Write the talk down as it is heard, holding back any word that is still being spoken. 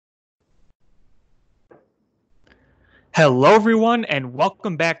Hello, everyone, and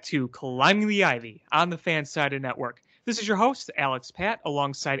welcome back to Climbing the Ivy on the Fansided Network. This is your host, Alex Pat,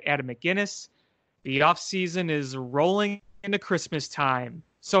 alongside Adam McGinnis. The off season is rolling into Christmas time.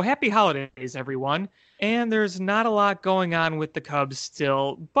 So happy holidays, everyone. And there's not a lot going on with the Cubs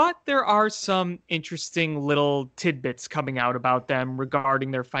still, but there are some interesting little tidbits coming out about them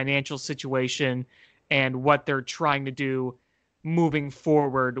regarding their financial situation and what they're trying to do moving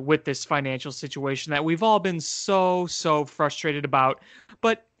forward with this financial situation that we've all been so frustrated about.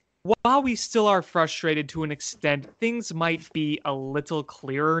 But while we still are frustrated to an extent, things might be a little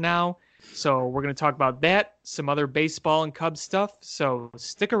clearer now. So we're going to talk about that, some other baseball and Cubs stuff. So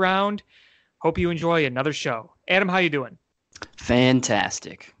stick around. Hope you enjoy another show. Adam, how you doing?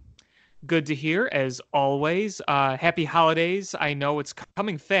 Fantastic. Good to hear, as always. Happy holidays. I know it's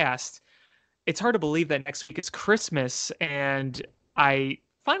coming fast. It's hard to believe that next week is Christmas, and I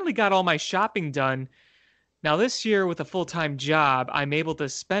finally got all my shopping done. Now, this year, with a full time job, I'm able to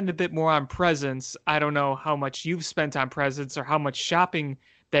spend a bit more on presents. I don't know how much you've spent on presents or how much shopping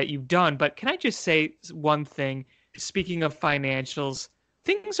that you've done, but can I just say one thing? Speaking of financials,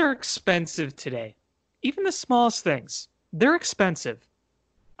 things are expensive today. Even the smallest things, they're expensive.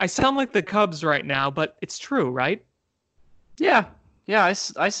 I sound like the Cubs right now, but it's true, right? Yeah, yeah,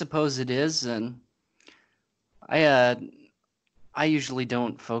 I suppose it is, and I uh I usually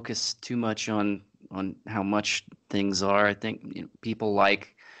don't focus too much on how much things are. I think people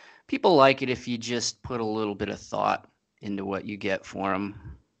like it if you just put a little bit of thought into what you get for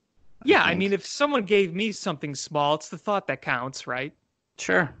them. I Yeah, I mean, think. if someone gave me something small, it's the thought that counts, right?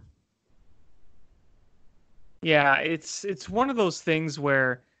 Sure. Yeah, it's one of those things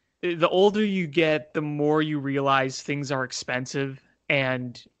where the older you get, the more you realize things are expensive.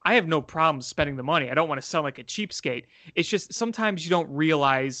 And I have no problem spending the money. I don't want to sound like a cheapskate. It's just sometimes you don't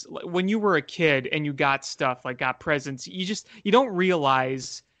realize when you were a kid and you got stuff like got presents, you don't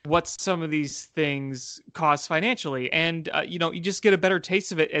realize what some of these things cost financially. And you just get a better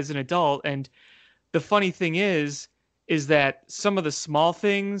taste of it as an adult. And the funny thing is that some of the small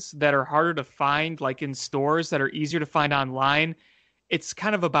things that are harder to find, like in stores that are easier to find online, it's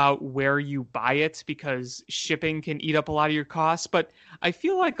kind of about where you buy it because shipping can eat up a lot of your costs. But I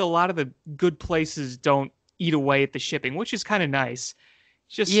feel like a lot of the good places don't eat away at the shipping, which is kind of nice.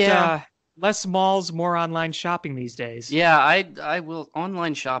 Just Yeah, less malls, more online shopping these days. yeah, I will.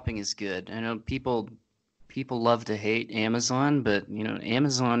 Online shopping is good. I know people love to hate Amazon, but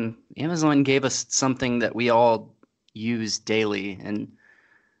Amazon gave us something that we all use daily, and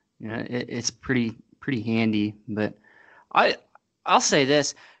it's pretty handy. But I I'll say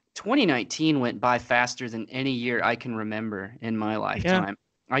this: 2019 went by faster than any year I can remember in my Yeah. lifetime.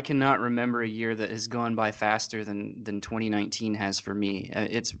 I cannot remember a year that has gone by faster than 2019 has for me.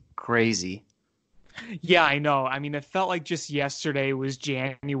 It's crazy. Yeah, I know. I mean, it felt like just yesterday was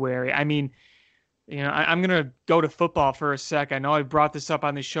January. I mean, I'm gonna go to football for a sec. I know I brought this up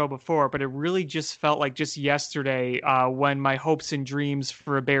on the show before, but it really just felt like just yesterday when my hopes and dreams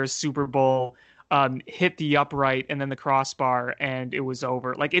for a Bears Super Bowl hit the upright and then the crossbar, and it was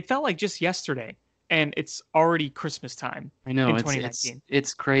over. Like it felt like just yesterday, and it's already Christmas time I know in it's 2019.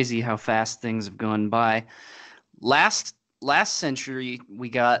 it's crazy how fast things have gone by. Last century we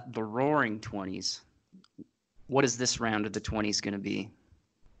got the Roaring Twenties. What is this round of the 20s going to be?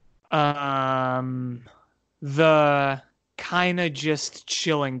 Um, the kind of just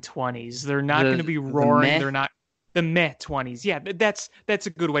chilling 20s. They're not going to be The roaring. meh, They're not the meh 20s. Yeah, that's a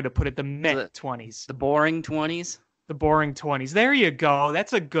good way to put it. The meh the 20s. the boring 20s. The boring 20s. There you go.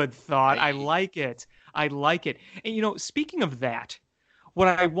 That's a good thought. I Hey. like it. I like it. And speaking of that, what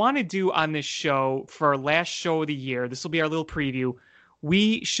I want to do on this show for our last show of the year, this will be our little preview.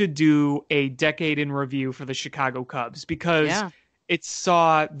 We should do a decade in review for the Chicago Cubs because Yeah. it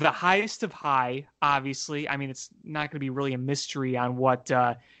saw the highest of high, obviously. I mean, it's not going to be really a mystery on what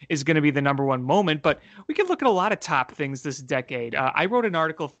is going to be the number one moment, but we could look at a lot of top things this decade. I wrote an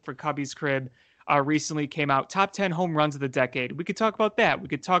article for Cubby's Crib recently, came out, top 10 home runs of the decade. We could talk about that. We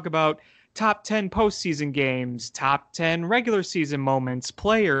could talk about top 10 postseason games, top 10 regular season moments,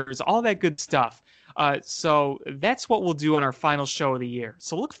 players, all that good stuff. So that's what we'll do on our final show of the year.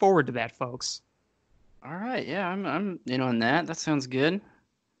 So look forward to that, folks. All right. Yeah, I'm in on that. That sounds good.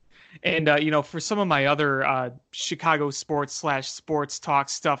 And for some of my other Chicago sports slash sports talk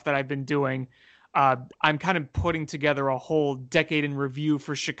stuff that I've been doing, I'm kind of putting together a whole decade in review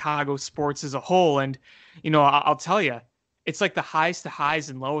for Chicago sports as a whole. And I'll tell you, it's like the highest to highs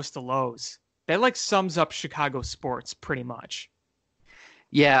and lowest to lows. That like sums up Chicago sports pretty much.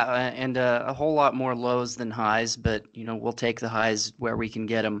 Yeah, and a whole lot more lows than highs, but we'll take the highs where we can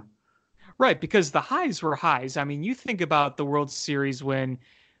get them. Right, because the highs were highs. I mean, you think about the World Series when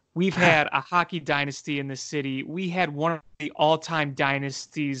we've had a hockey dynasty in the city. We had one of the all-time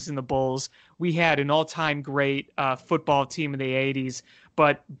dynasties in the Bulls. We had an all-time great football team in the 80s.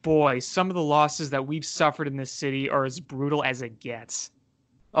 But boy, some of the losses that we've suffered in this city are as brutal as it gets.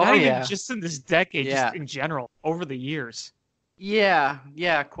 Oh Not even yeah. just in this decade, just Yeah. in general, over the years. Yeah,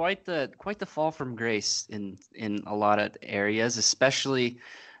 quite the fall from grace in a lot of areas, especially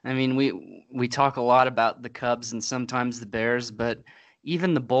I mean we talk a lot about the Cubs and sometimes the Bears, but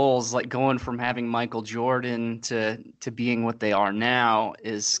even the Bulls, like going from having Michael Jordan to being what they are now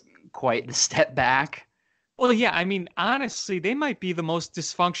is quite the step back. Well, yeah, I mean, honestly, they might be the most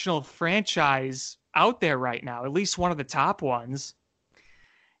dysfunctional franchise out there right now, at least one of the top ones.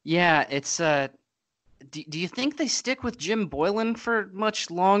 Yeah, it's do you think they stick with Jim Boylan for much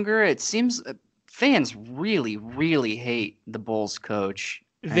longer? It seems fans really hate the Bulls coach.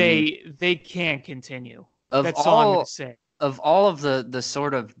 I mean, They can't continue. of That's all I'm going to all say. of all of the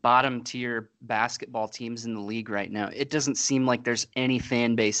sort of bottom tier basketball teams in the league right now, it doesn't seem like there's any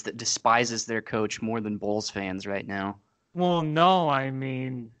fan base that despises their coach more than Bulls fans right now. Well, no, I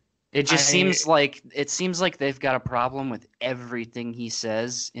mean, I It seems like they've got a problem with everything he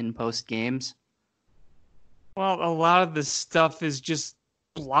says in post games. well, a lot of the stuff is just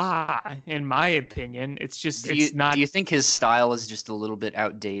blah, in my opinion. It's just it's Do not you think his style is just a little bit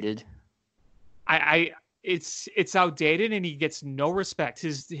outdated? I it's outdated and he gets no respect.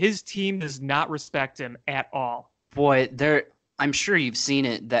 His team does not respect him at all. Boy, there I'm sure you've seen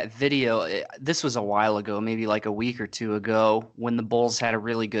it, that video. This was a while ago, maybe like a week or two ago, when the Bulls had a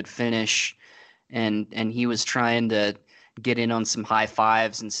really good finish and he was trying to get in on some high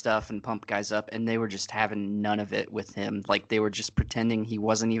fives and stuff and pump guys up, and they were just having none of it with him. Like they were just pretending he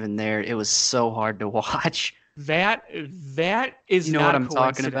wasn't even there. It was so hard to watch. That that is You know not what a I'm talking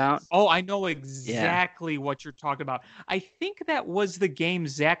coincidence. about? Oh, I know Yeah. exactly what you're talking about. I think that was the game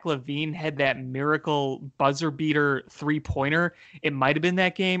Zach LaVine had that miracle buzzer beater 3-pointer. It might have been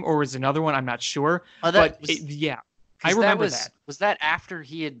that game or was another one. I'm not sure. Oh, But that was yeah, I because that remember that. was that after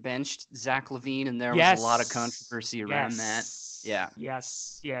he had benched Zach LaVine, and there was a lot of Yes. controversy around that.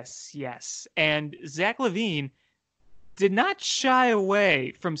 Yes. Yeah. Yes. And Zach LaVine did not shy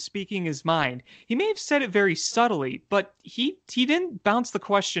away from speaking his mind. He may have said it very subtly, but he didn't bounce the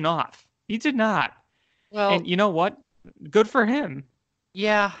question off. He did not. And Well, you know what? Good for him.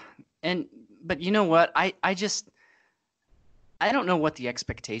 yeah, and but you know what? I don't know what the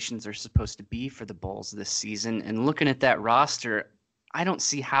expectations are supposed to be for the Bulls this season. And looking at that roster, I don't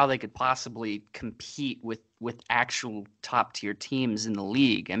see how they could possibly compete with actual top tier teams in the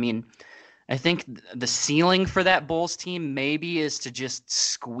league. I mean, I think the ceiling for that Bulls team maybe is to just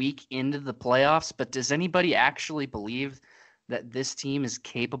squeak into the playoffs, but does anybody actually believe that this team is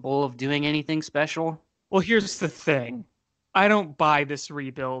capable of doing anything special? Well, here's the thing. I don't buy this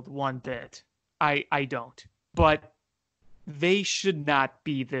rebuild one bit. I don't. But they should not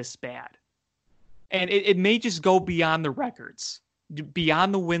be this bad. And it may just go beyond the records,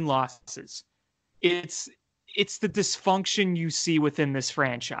 beyond the win losses. It's it's the dysfunction you see within this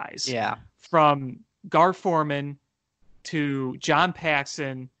franchise. Yeah. From Gar Forman to John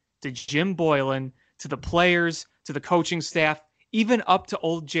Paxson to Jim Boylan to the players to the coaching staff, even up to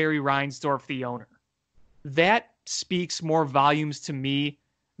old Jerry Reinsdorf, the owner. That speaks more volumes to me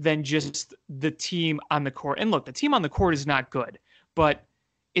than just the team on the court. And look, the team on the court is not good, but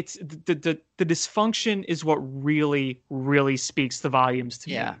it's the dysfunction is what really speaks the volumes to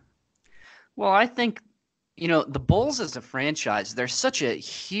me. Yeah. Well, I think, the Bulls as a franchise, they're such a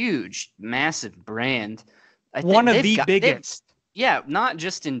huge, massive brand. I think One of the biggest. yeah, not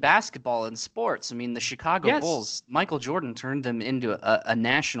just in basketball and sports. I mean, the Chicago Yes. Bulls, Michael Jordan turned them into a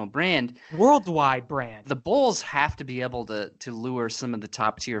national brand. Worldwide brand. The Bulls have to be able to lure some of the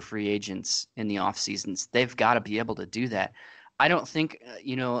top tier free agents in the off seasons. They've got to be able to do that. I don't think,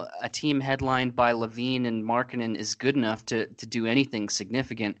 a team headlined by Levine and Markkanen is good enough to do anything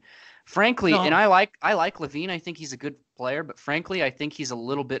significant. Frankly, No. and I like Levine. I think he's a good player, but frankly, I think he's a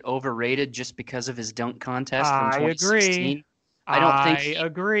little bit overrated just because of his dunk contest from I 2016. agree. I don't think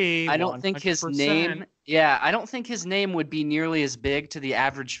agree. I don't think his 100%. name, yeah, I don't think his name would be nearly as big to the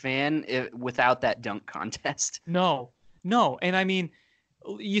average fan without that dunk contest. No. And I mean,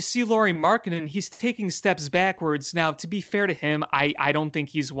 you see Laurie Markkinen, he's taking steps backwards. Now, to be fair to him, I don't think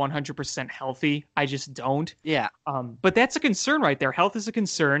he's 100% healthy. I just don't. Yeah. But that's a concern right there. Health is a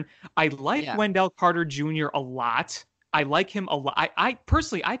concern. I like Yeah. Wendell Carter Jr. a lot. I like him a lot. I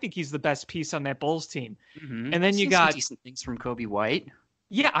personally, I think he's the best piece on that Bulls team. Mm-hmm. And then you Seen got some decent things from Kobe White.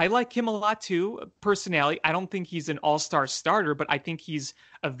 Yeah, I like him a lot too, personality. I don't think he's an all-star starter, but I think he's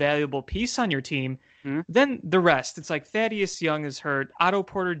a valuable piece on your team. Hmm? Then the rest, it's like Thaddeus Young is hurt, Otto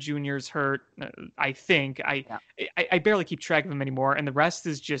Porter Jr. is hurt. I think Yeah. I barely keep track of him anymore, and the rest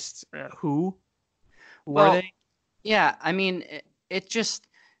is just who are Well, they? yeah, I mean, it just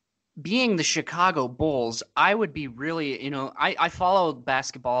being the Chicago Bulls, I would be really, I follow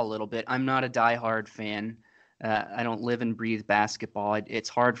basketball a little bit. I'm not a diehard fan. I don't live and breathe basketball. It's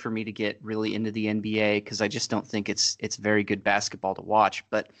hard for me to get really into the NBA because I just don't think it's very good basketball to watch.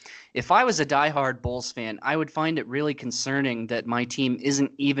 But if I was a diehard Bulls fan, I would find it really concerning that my team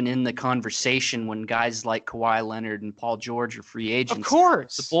isn't even in the conversation when guys like Kawhi Leonard and Paul George are free Of agents.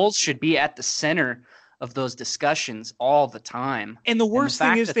 The course. Bulls should be at the center of those discussions all the time. And the And the worst thing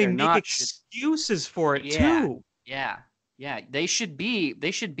fact is that they they're make not should, excuses for it yeah, too. yeah, yeah. They should be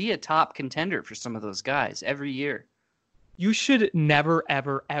a top contender for some of those guys every year. You should never,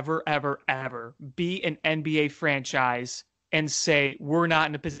 ever, ever, ever, ever be an NBA franchise and say we're not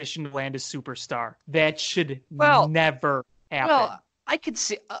in a position to land a superstar. That should Well, never happen. well, I could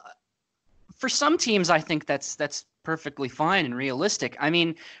see for some teams, I think that's perfectly fine and realistic. I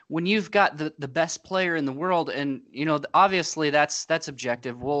mean, when you've got the best player in the world, and obviously that's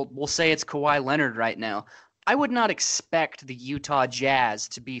objective. We'll say it's Kawhi Leonard right now. I would not expect the Utah Jazz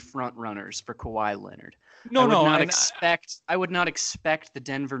to be front runners for Kawhi Leonard. I No, would no, not and expect I would not expect the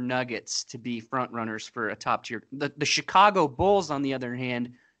Denver Nuggets to be front runners for a top tier. The Chicago Bulls, on the other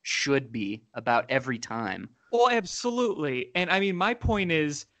hand, should be about every time. well, absolutely. And I mean, my point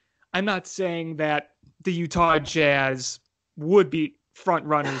is, I'm not saying that the Utah Jazz would be front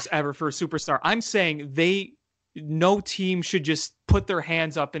runners ever for a superstar. I'm saying no team should just put their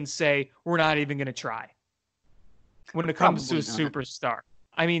hands up and say we're not even going to try when it comes to a Probably not. superstar.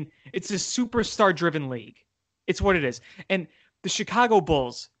 I mean, it's a superstar driven league. It's what it is. And the Chicago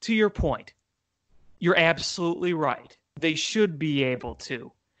Bulls, to your point, you're absolutely right. They should be able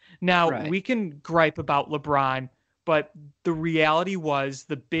to. Now, Right. we can gripe about LeBron, but the reality was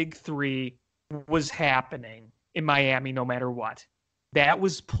the big three was happening in Miami no matter what. That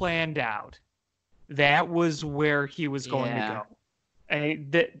was planned out. That was where he was going to Yeah. go.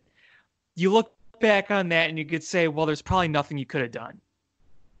 And that you look back on that and you could say, well, there's probably nothing you could have done.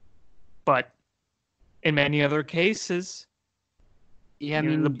 But in many other cases, Yeah, I the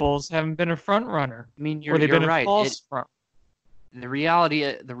mean, Bulls haven't been a front runner, you're or they've you're been a right. false front. The reality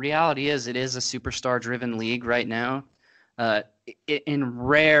is it is a superstar driven league right now. In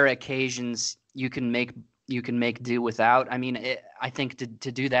rare occasions you can make do without. I mean, I think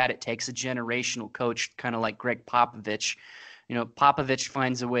to do that it takes a generational coach, kind of like Greg Popovich. Popovich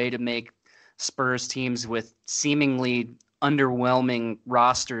finds a way to make Spurs teams with seemingly underwhelming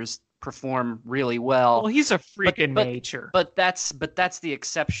rosters perform really Well, well. he's a But freak in but nature. but that's the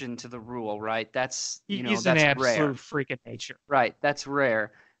exception to the rule, right? That's He's an that's rare. absolute freak in nature. Right, that's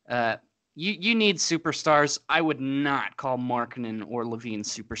rare. Uh, you need superstars. I would not call Markkanen or Levine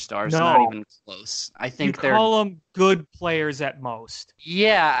superstars, not No, even close. I you think they're call them good players at most.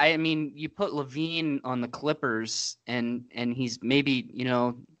 yeah. I mean, you put Levine on the Clippers, and he's maybe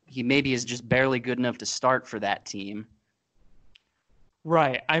he maybe is just barely good enough to start for that team.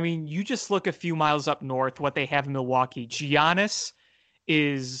 Right. I mean, you just look a few miles up north, what they have in Milwaukee. Giannis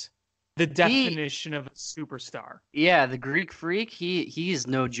is the He definition of a superstar. Yeah, the Greek Freak. He is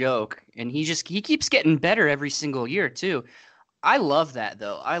no joke, and he keeps getting better every single year too. I love that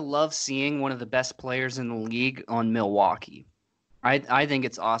though. I love seeing one of the best players in the league on Milwaukee. I think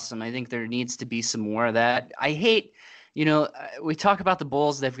it's awesome. I think there needs to be some more of that. I hate, we talk about the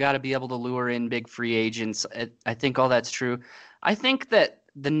Bulls. They've got to be able to lure in big free agents. I think all that's true. I think that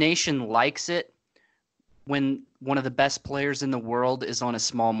the nation likes it when one of the best players in the world is on a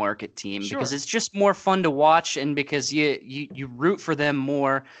small market team because Sure. it's just more fun to watch and because you root for them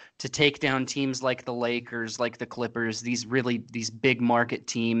more to take down teams like the Lakers, like the Clippers, these big market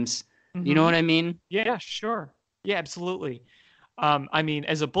teams. You know Hmm. what I mean? Yeah, sure. Yeah, absolutely. I mean,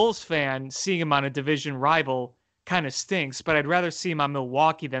 as a Bulls fan, seeing him on a division rival kind of stinks, but I'd rather see him on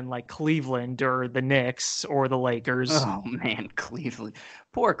Milwaukee than like Cleveland or the Knicks or the Lakers. Oh man, Cleveland.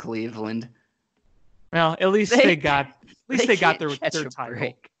 Poor Cleveland. Well, They at least they they got can't catch their a title.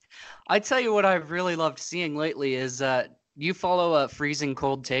 break. I tell you what I've really loved seeing lately is you follow Freezing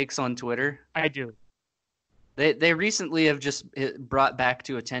Cold Takes on Twitter. I do. They recently have just brought back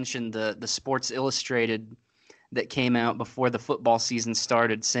to attention the Sports Illustrated that came out before the football season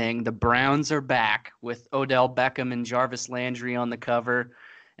started saying the Browns are back with Odell Beckham and Jarvis Landry on the cover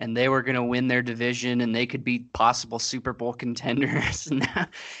and they were going to win their division and they could be possible Super Bowl contenders. And now,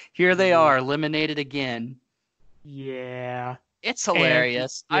 here they Yeah. are eliminated again. Yeah. It's And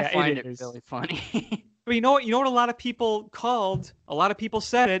hilarious. I yeah, find it it is. really funny. But you know what? You know what a lot of people called? A lot of people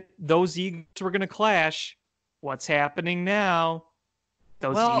said it. Those egos were going to clash. What's happening now?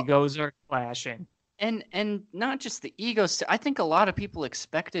 Those Well, egos are clashing. and not just the egos. I think a lot of people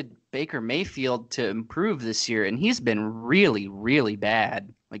expected Baker Mayfield to improve this year, and he's been really, really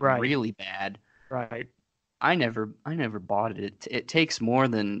bad. Like Right, really bad. right. I never bought it. It takes more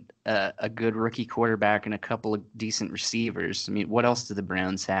than a good rookie quarterback and a couple of decent receivers. I mean, what else do the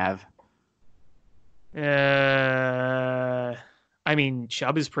Browns have? Uh, I mean,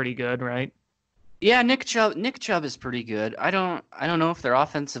 Chubb is pretty good, right? Yeah, Nick Chubb is pretty good. I don't know if their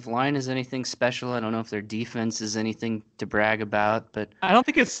offensive line is anything special. I don't know if their defense is anything to brag about, but I don't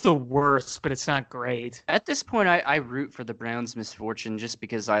think it's the worst, but it's not great. at this point I root for the Browns' misfortune just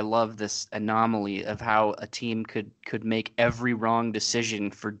because I love this anomaly of how a team could make every wrong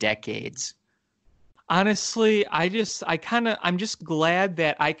decision for decades. Honestly, I'm just glad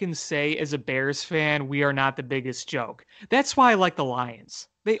that I can say as a Bears fan, we are not the biggest joke. That's why I like the Lions.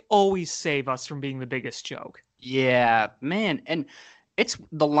 They always save us from being the biggest joke. Yeah, man, and it's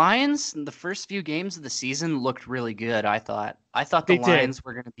the Lions in the first few games of the season looked really good, I thought. I thought the They did. Lions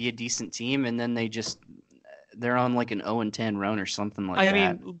were going to be a decent team and then they're on like an 0-10 run or something like I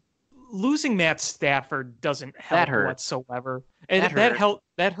that. mean, losing Matt Stafford doesn't That help hurt. whatsoever. That And hurt.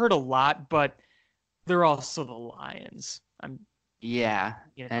 that hurt a lot, but they're also the Lions. I'm, Yeah.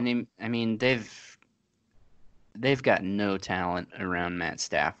 you know. I mean they've got no talent around Matt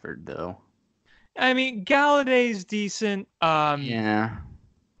Stafford though. I mean, Galladay's decent. Yeah.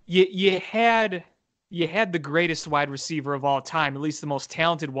 You had the greatest wide receiver of all time, at least the most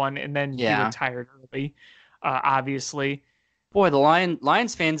talented one, and then he Yeah. retired early, obviously. Boy, the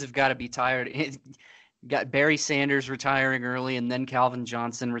Lions fans have got to be tired. Got Barry Sanders retiring early and then Calvin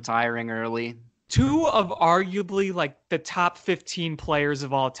Johnson retiring early. Two of arguably like the top 15 players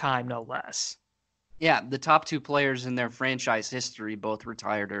of all time, no less. Yeah, the top two players in their franchise history both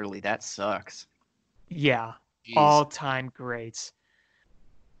retired early. That sucks. Yeah, Jeez. all time greats.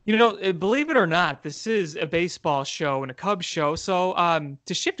 You know, believe it or not, this is a baseball show and a Cubs show. So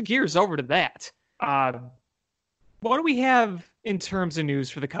to shift gears over to that, what do we have in terms of news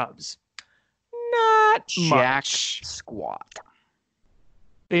for the Cubs? Not Jack much. squat.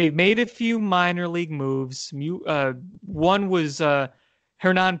 They've made a few minor league moves. One was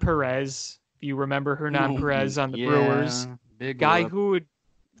Hernan Perez. If you remember Hernan Perez on the Brewers, Yeah, big guy whoop. who would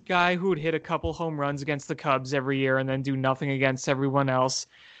guy who would hit a couple home runs against the Cubs every year and then do nothing against everyone else,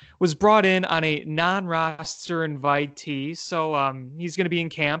 was brought in on a non-roster invitee. So he's going to be in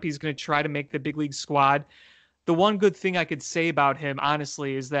camp. He's going to try to make the big league squad. The one good thing I could say about him,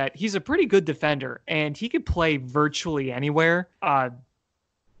 honestly, is that he's a pretty good defender and he could play virtually anywhere.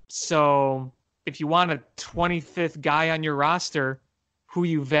 So if you want a 25th guy on your roster who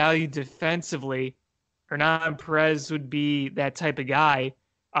you value defensively, Hernan Perez would be that type of guy.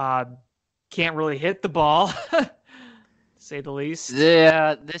 Uh, can't really hit the ball, to say the least,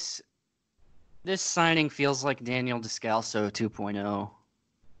 Yeah, this signing feels like Daniel Descalso 2.0,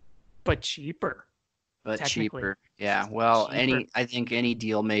 but cheaper, but technically. cheaper. Yeah, well, Cheaper. I think any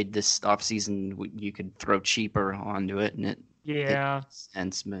deal made this offseason, you could throw cheaper onto it, and it Yeah. makes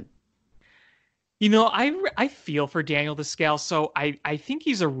sense. But You know, I feel for Daniel Descalso. I think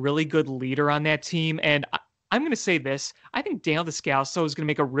he's a really good leader on that team. And I'm going to say this. I think Daniel Descalso is going to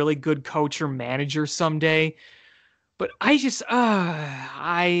make a really good coach or manager someday. But I just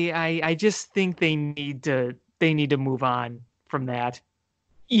think they need to move on from that.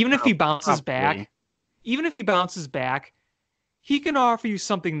 Even if he bounces probably. back, even if he bounces back, he can offer you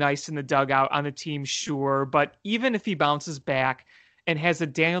something nice in the dugout on the team, sure. But even if he bounces back and has a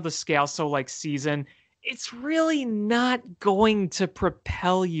Daniel Descalso like season, it's really not going to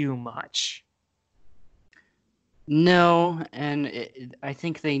propel you much. No, and I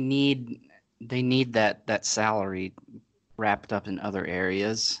think they need that salary wrapped up in other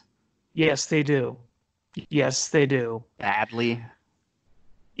areas Yes, they do. Yes, they do. badly.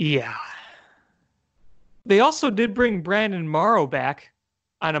 Yeah. They also did bring Brandon Morrow back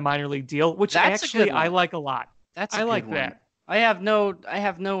on a minor league deal, which That's a good actually I one. like a lot. That's a I good like one. that. I have no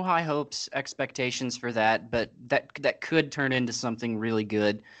high hopes, expectations for that, but that could turn into something really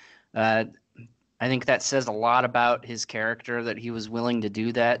good. Uh, I think that says a lot about his character that he was willing to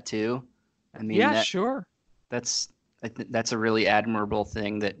do that too. I mean Yeah, sure. that's that's a really admirable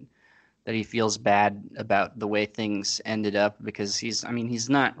thing that he feels bad about the way things ended up because he's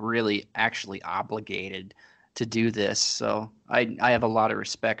not really actually obligated to do this. So I have a lot of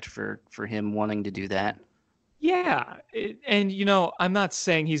respect for him wanting to do that. Yeah, and you know, I'm not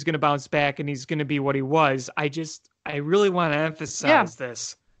saying he's going to bounce back and he's going to be what he was. I really want to Yeah, emphasize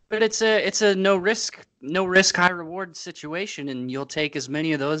this. but it's a no risk high reward situation, and you'll take as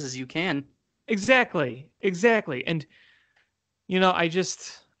many of those as you can. Exactly. Exactly. And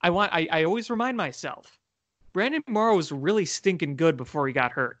I always remind myself, Brandon Morrow was really stinking good before he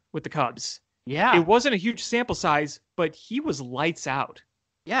got hurt with the Cubs. It Yeah, wasn't a huge sample size, but he was lights out.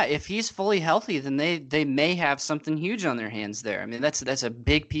 yeah. If he's fully healthy, then they may have something huge on their hands there. I mean, that's a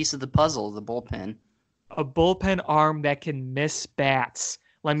big piece of the puzzle, the bullpen. A bullpen arm that can miss bats.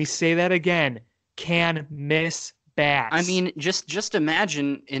 Let me say that again. Can miss I bats. mean, just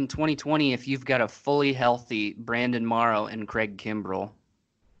imagine in 2020 if you've got a fully healthy Brandon Morrow and Craig Kimbrell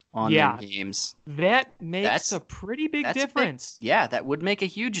on their Yeah, games. that makes That's a pretty big that's big. difference. Yeah, that would make a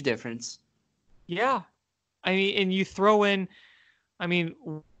huge difference. Yeah. I mean, and you throw in, I mean,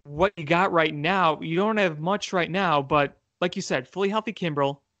 what you got right now, you don't have much right now, but like you said, fully healthy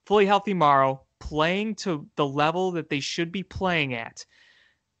Kimbrel, fully healthy Morrow, playing to the level that they should be playing at.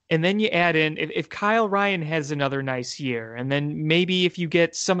 And then you add in if Kyle Ryan has another nice year, and then maybe if you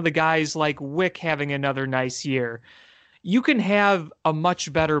get some of the guys like Wick having another nice year, you can have a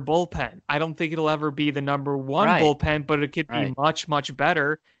much better bullpen. I don't think it'll ever be the number one Right, bullpen, but it could be right. much, much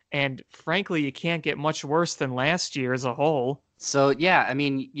better. And frankly, you can't get much worse than last year as a whole. So yeah, I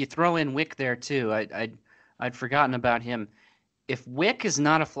mean, you throw in Wick there too. I'd forgotten about him. If Wick is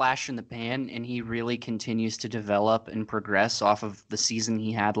not a flash in the pan and he really continues to develop and progress off of the season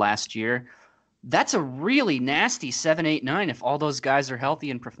he had last year, that's a really nasty 7, 8, 9 if all those guys are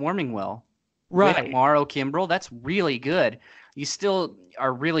healthy and performing well. Wick, Right. Morrow, Kimbrel, that's really good. You still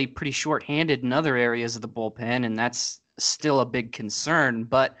are really pretty short-handed in other areas of the bullpen, and that's still a big concern.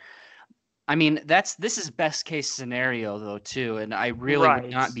 But I mean, this is best case scenario though too, and I really would Right.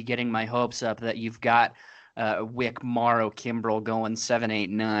 not be getting my hopes up that you've got Wick, Morrow, Kimbrel going 7, 8,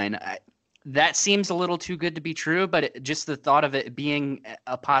 9. That seems a little too good to be true, but just the thought of it being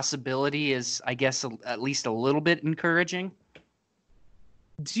a possibility is, I guess, at least a little bit encouraging.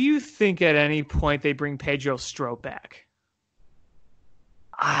 Do you think at any point they bring Pedro Strop back?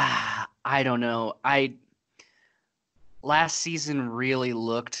 I don't know. I last season really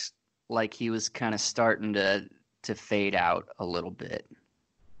looked like he was kind of starting to fade out a little bit.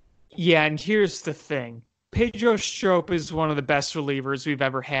 Yeah, and here's the thing. Pedro Strop is one of the best relievers we've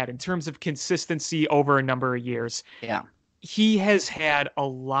ever had in terms of consistency over a number of years. Yeah. He has had a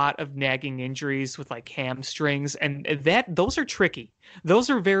lot of nagging injuries with like hamstrings, and that those are tricky. Those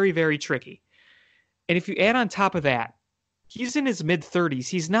are very, very tricky. And if you add on top of that, he's in his mid 30s.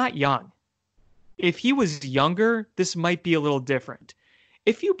 He's not young. If he was younger, this might be a little different.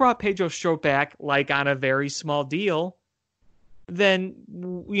 If you brought Pedro Strop back like on a very small deal, then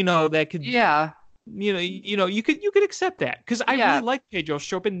that could Yeah. you could accept that because I really Yeah. like Pedro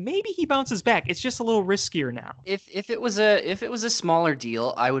Strop and maybe he bounces back. It's just a little riskier now. If it was a smaller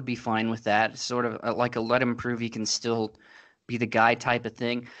deal, I would be fine with that. Sort of like a let him prove he can still be the guy type of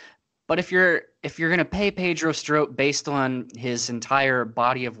thing. But if you're gonna pay Pedro Strop based on his entire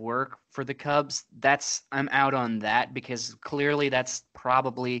body of work for the Cubs, I'm out on that because clearly that's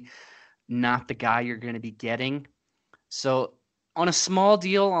probably not the guy you're gonna be getting. So on a small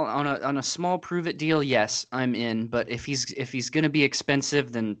deal, on a small prove it deal, yes, I'm in. But if he's gonna be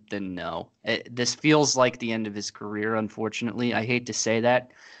expensive, then no. This feels like the end of his career. Unfortunately, I hate to say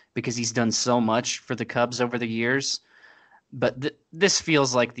that because he's done so much for the Cubs over the years. But this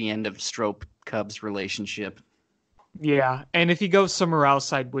feels like the end of Strope Cubs relationship. Yeah, and if he goes somewhere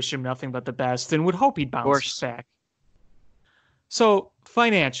else, I'd wish him nothing but the best and would hope he'd Of bounce course, back. So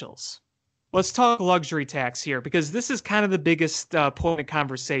financials. Let's talk luxury tax here because this is kind of the biggest point of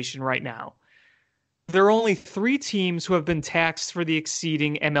conversation right now. There are only three teams who have been taxed for the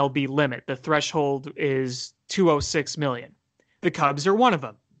exceeding MLB limit. The threshold is 206 million. The Cubs are one of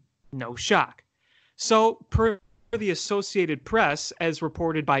them. No shock. So, per the Associated Press, as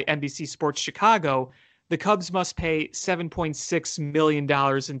reported by NBC Sports Chicago, the Cubs must pay $7.6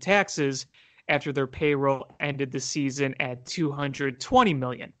 million in taxes after their payroll ended the season at $220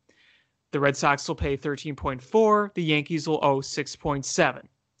 million. The Red Sox will pay 13.4, the Yankees will owe 6.7.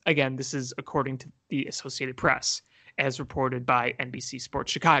 Again, this is according to the Associated Press, as reported by NBC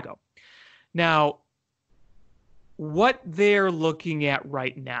Sports Chicago. Now, what they're looking at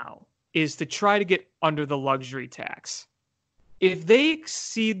right now is to try to get under the luxury tax. If they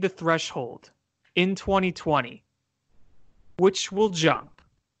exceed the threshold in 2020, which will jump,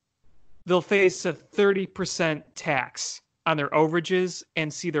 they'll face a 30% tax on their overages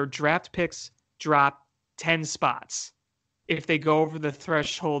and see their draft picks drop 10 spots if they go over the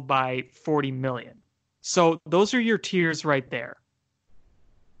threshold by 40 million. So those are your tiers right there.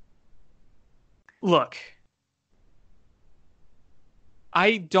 Look,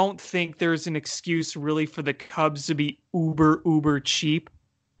 I don't think there's an excuse really for the Cubs to be uber cheap,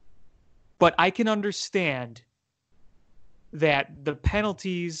 but I can understand that the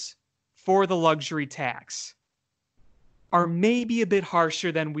penalties for the luxury tax are maybe a bit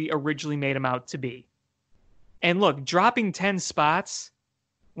harsher than we originally made them out to be. And look, dropping 10 spots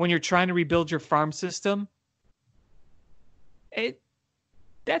when you're trying to rebuild your farm system, it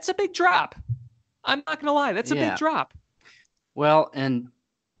that's a big drop. I'm not going to lie, that's a big Yeah. drop. Well, and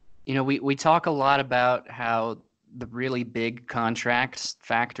we talk a lot about how the really big contracts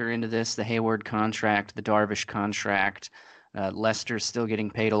factor into this, the Hayward contract, the Darvish contract. Lester's still getting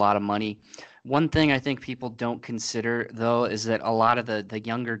paid a lot of money. One thing I think people don't consider, though, is that a lot of the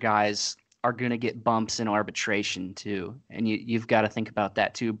younger guys are going to get bumps in arbitration, too. And you've got to think about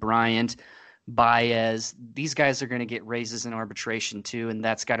that, too. Bryant, Baez, these guys are going to get raises in arbitration, too, and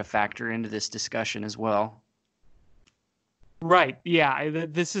that's got to factor into this discussion as well. Right. Yeah.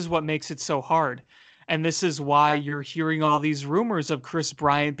 This is what makes it so hard. And this is why you're hearing all these rumors of Chris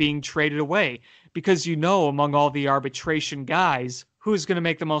Bryant being traded away, because among all the arbitration guys, who's going to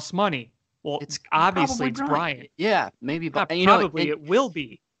make the most money? Well, It's obviously probably it's Bryant. Bryant. Yeah, maybe. Probably it will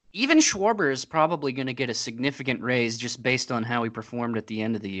be. Even Schwarber is probably going to get a significant raise just based on how he performed at the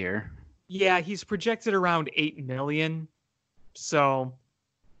end of the year. Yeah, he's projected around 8 million. So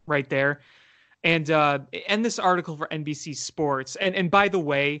right there. And this article for NBC Sports. And by the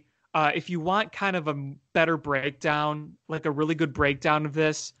way, if you want kind of a better breakdown, like a really good breakdown of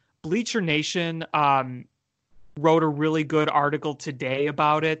this, Bleacher Nation wrote a really good article today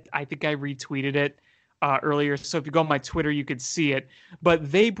about it. I think I retweeted it earlier. So if you go on my Twitter, you could see it.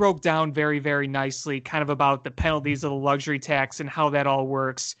 But they broke down very, very nicely kind of about the penalties of the luxury tax and how that all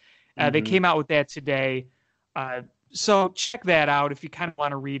works. They came out with that today. So check that out if you kind of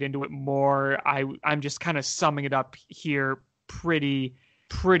want to read into it more. I'm just kind of summing it up here pretty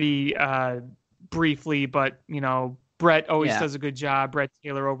briefly, but Brett always does a good job. Brett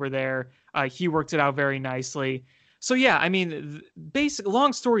Taylor over there, he worked it out very nicely. So yeah, I mean,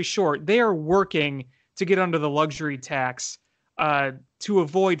 long story short, they are working to get under the luxury tax to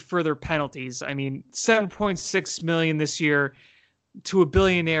avoid further penalties. I mean, 7.6 million this year. To a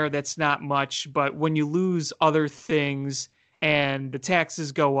billionaire, that's not much, but when you lose other things and the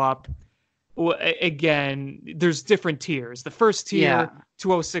taxes go up, again, there's different tiers. The first tier,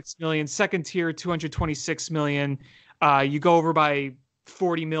 206 million, second tier, 226 million. You go over by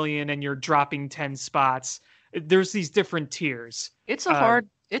 40 million and you're dropping 10 spots. There's these different tiers. It's a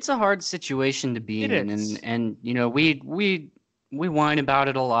hard situation to be in, is. and we whine about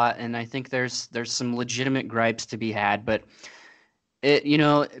it a lot, and I think there's some legitimate gripes to be had, but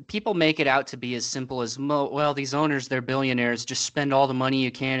people make it out to be as simple as, well, these owners, they're billionaires, just spend all the money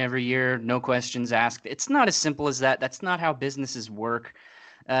you can every year, no questions asked. It's not as simple as that. That's not how businesses work.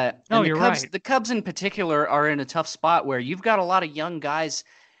 You're right. The Cubs in particular are in a tough spot where you've got a lot of young guys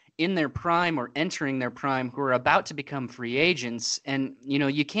in their prime or entering their prime who are about to become free agents, and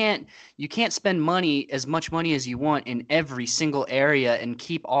you can't spend as much money as you want in every single area and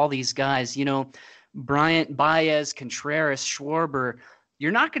keep all these guys, Bryant, Baez, Contreras, Schwarber.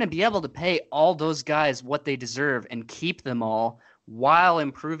 You're not going to be able to pay all those guys what they deserve and keep them all while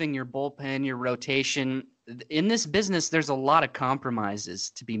improving your bullpen, your rotation. In this business, there's a lot of compromises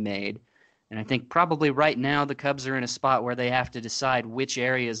to be made. And I think probably right now the Cubs are in a spot where they have to decide which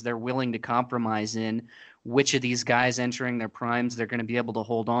areas they're willing to compromise in, which of these guys entering their primes they're going to be able to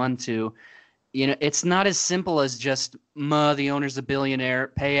hold on to. It's not as simple as just, the owner's a billionaire,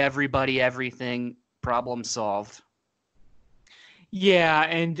 pay everybody everything, problem solved. Yeah,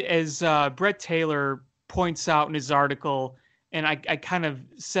 and as Brett Taylor points out in his article, and I kind of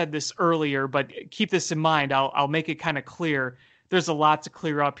said this earlier, but keep this in mind. I'll make it kind of clear. There's a lot to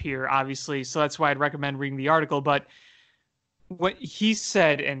clear up here, obviously, so that's why I'd recommend reading the article. But what he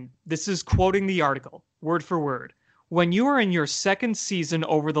said, and this is quoting the article, word for word, when you are in your second season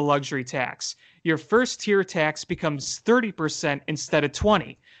over the luxury tax, your first tier tax becomes 30% instead of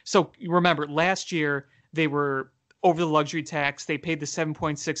 20%. So remember, last year they were over the luxury tax. They paid the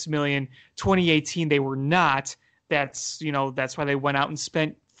 7.6 million. 2018 they were not. That's why they went out and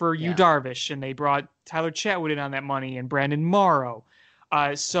spent for Yu Darvish, and they brought Tyler Chatwood in on that money and Brandon Morrow.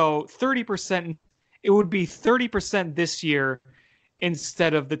 So 30%, it would be 30% this year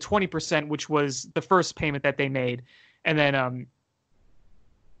instead of the 20%, which was the first payment that they made. And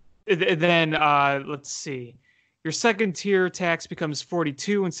then let's see, your second tier tax becomes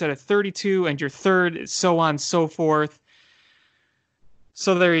 42 instead of 32, and your third, so on and so forth.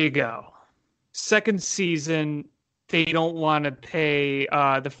 So there you go. Second season they don't want to pay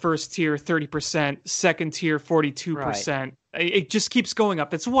the first tier 30%, second tier Right. 42%. It just keeps going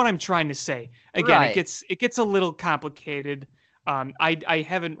up. That's what I'm trying to say. Again, Right. it gets a little complicated. I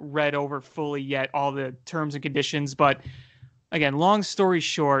haven't read over fully yet all the terms and conditions, but again, long story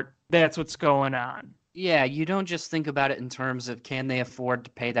short, that's what's going on. Yeah, you don't just think about it in terms of can they afford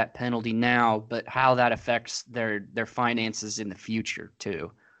to pay that penalty now, but how that affects their finances in the future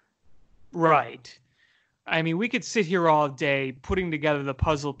too. Right. I mean, we could sit here all day putting together the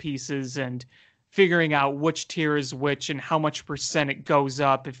puzzle pieces and figuring out which tier is which and how much percent it goes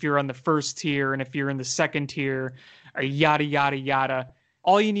up if you're on the first tier and if you're in the second tier, or yada, yada, yada.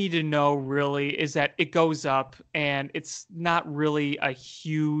 All you need to know really is that it goes up and it's not really a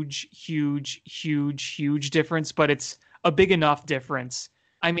huge difference, but it's a big enough difference.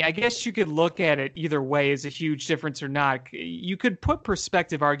 I mean, I guess you could look at it either way as a huge difference or not. You could put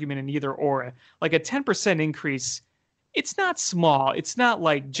perspective argument in either or. Like a 10% increase, it's not small. It's not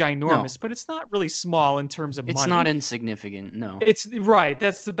like No, ginormous, but it's not really small in terms of it's not money. insignificant. No. It's right.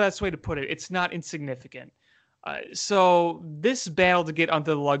 That's the best way to put it. It's not insignificant. So this battle to get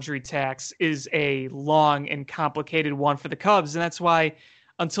under the luxury tax is a long and complicated one for the Cubs, and that's why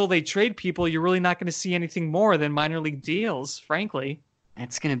until they trade people, you're really not going to see anything more than minor league deals, frankly.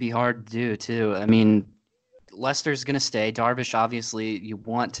 It's going to be hard to do too. I mean, Lester's going to stay. Darvish, obviously, you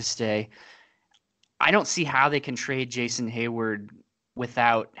want to stay. I don't see how they can trade Jason Hayward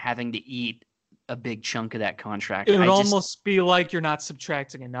without having to eat a big chunk of that contract. It would almost be like you're not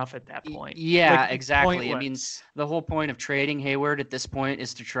subtracting enough at that point. Yeah, Like it's exactly. I mean, pointless. the whole point of trading Hayward at this point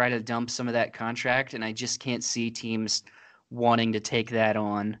is to try to dump some of that contract, and I just can't see teams wanting to take that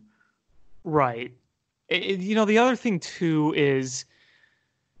on. Right. The other thing too is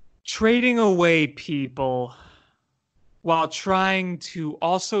trading away people while trying to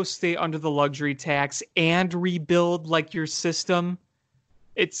also stay under the luxury tax and rebuild like your system.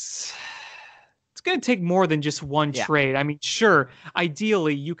 It's it's going to take more than just one Yeah. trade. I mean, sure,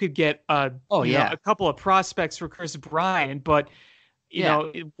 ideally you could get Oh, yeah. a couple of prospects for Chris Bryant, but Yeah.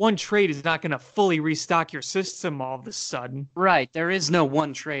 one trade is not going to fully restock your system all of a sudden. Right. There is no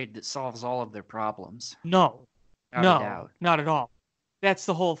one trade that solves all of their problems. No, Without a no, doubt. not at all. That's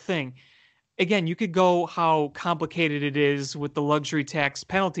the whole thing. Again, you could go how complicated it is with the luxury tax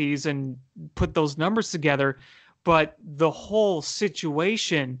penalties and put those numbers together, but the whole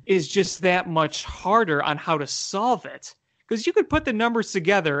situation is just that much harder on how to solve it. Because you could put the numbers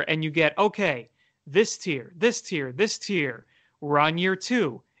together and you get, okay, this tier, this tier, this tier. We're on year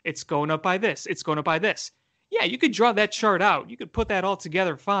two. It's going up by this. It's going up by this. Yeah, you could draw that chart out. You could put that all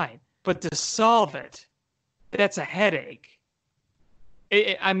together fine. But to solve it, that's a headache.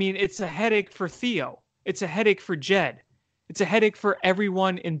 I mean, it's a headache for Theo. It's a headache for Jed. It's a headache for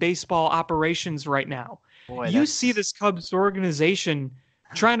everyone in baseball operations right now. Boy, You see that's this Cubs organization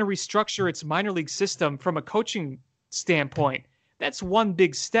trying to restructure its minor league system from a coaching standpoint. That's one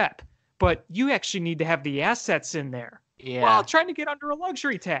big step, but you actually need to have the assets in there while yeah. trying to get under a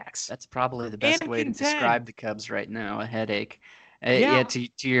luxury tax That's probably the and best way to describe contend. the Cubs right now, a headache. Yeah, Yeah,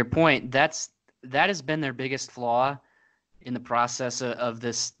 to your point, that has been their biggest flaw in the process of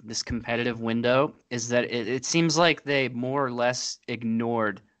this competitive window is that it seems like they more or less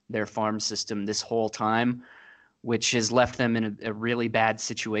ignored their farm system this whole time, which has left them in a really bad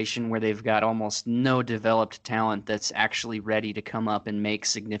situation where they've got almost no developed talent that's actually ready to come up and make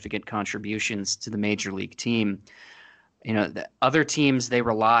significant contributions to the major league team. The other teams, they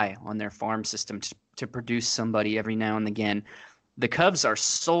rely on their farm system to produce somebody every now and again. The Cubs are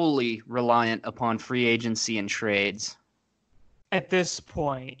solely reliant upon free agency and trades. at this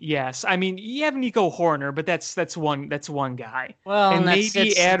point, yes. I mean, you have Nico Horner, but that's one guy, Well, and and that's maybe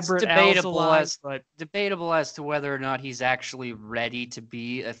it's Adbert Al's debatable alive, as but debatable as to whether or not he's actually ready to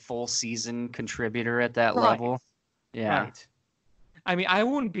be a full season contributor at that right, level. Yeah. right. I mean, I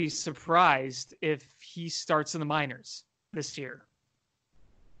wouldn't be surprised if he starts in the minors this year.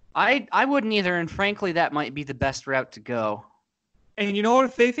 I wouldn't either, and frankly that might be the best route to go. And you know what?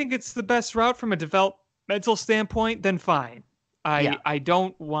 If they think it's the best route from a developmental standpoint, then fine. Yeah. I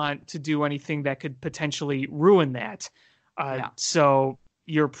don't want to do anything that could potentially ruin that. Yeah. So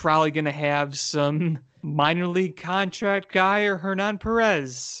you're probably going to have some minor league contract guy or Hernan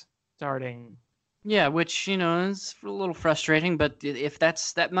Perez starting. Yeah, which, is a little frustrating, but if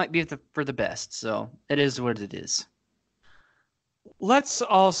that might be for the best. So, it is what it is. Let's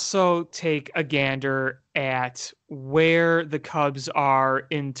also take a gander at where the Cubs are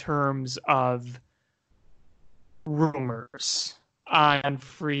in terms of rumors on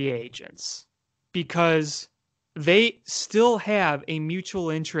free agents because they still have a mutual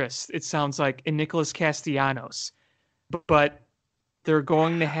interest, it sounds like, in Nicholas Castellanos. but they're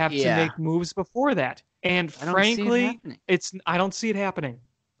going to have to Yeah, make moves before that. And I don't see it frankly, happening I don't see it happening.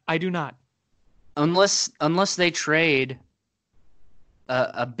 I do not. unless they trade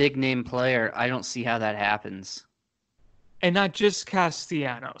a big name player. I don't see how that happens. And not just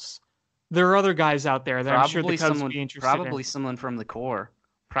Castellanos. There are other guys out there that I'm sure the Cubs would be interested in. Probably someone from the core,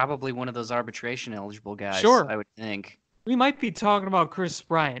 probably one of those arbitration eligible guys. Sure, I would think. we might be talking about Chris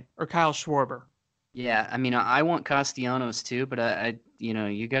Bryant or Kyle Schwarber. Yeah, I mean, I want Castellanos too, but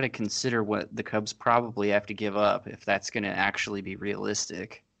you got to consider what the Cubs probably have to give up if that's going to actually be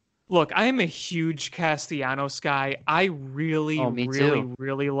realistic. Look, I am a huge Castellanos guy. I really, Oh, me really, too.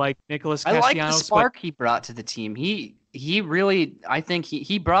 really like Nicholas I like the Castellanos, but spark he brought to the team. He really, I think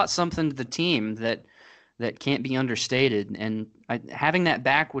he brought something to the team that can't be understated, and having that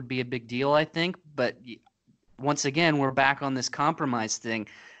back would be a big deal, I think. But once again, we're back on this compromise thing.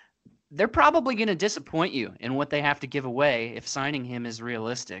 They're probably going to disappoint you in what they have to give away if signing him is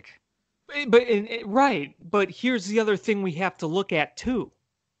realistic. right. But here's the other thing we have to look at too.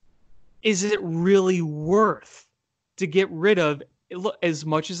 Is it really worth to get rid of? Look, as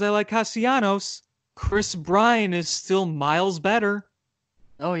much as I like Castellanos, Chris Bryant is still miles better.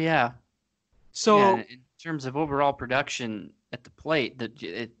 Oh yeah, yeah. So, In terms of overall production at the plate,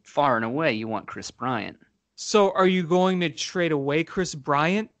 far and away you want Chris Bryant. so are you going to trade away Chris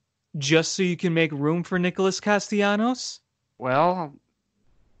Bryant just so you can make room for Nicholas Castellanos? Well,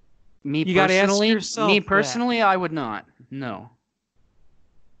 You got to ask me yourself that. personally, I would not. No.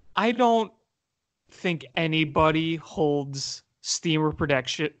 I don't think anybody holds steamer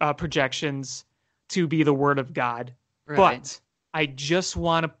projections to be the word of God, Right. but I just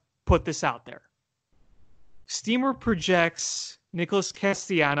want to put this out there. Steamer projects Nicholas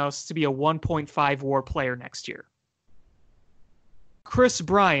Castellanos to be a 1.5 WAR player next year. Chris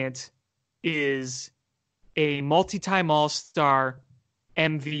Bryant is a multi-time All-Star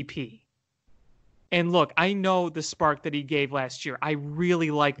MVP. And look, I know the spark that he gave last year. I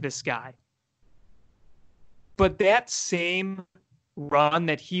really like this guy. But that same run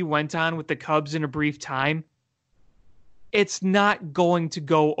that he went on with the Cubs in a brief time, it's not going to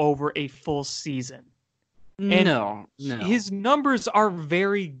go over a full season. And No, no. his numbers are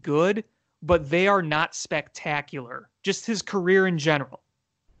very good, but they are not spectacular. Just his career in general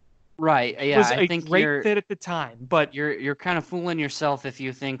Right. Yeah, was I a think great fit at the time, but you're kind of fooling yourself if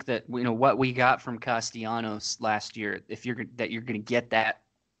you think that what we got from Castellanos last year, if you're going to get that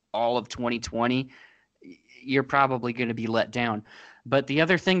all of 2020, you're probably going to be let down. But the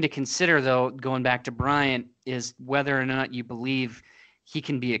other thing to consider, though, going back to Bryant, is whether or not you believe he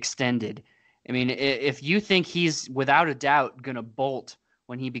can be extended. I mean, if you think he's without a doubt going to bolt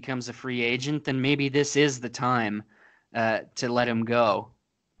when he becomes a free agent, then maybe this is the time to let him go.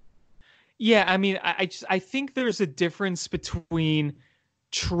 yeah, I mean, I think there's a difference between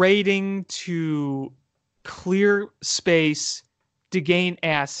trading to clear space to gain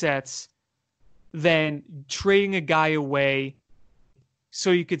assets than trading a guy away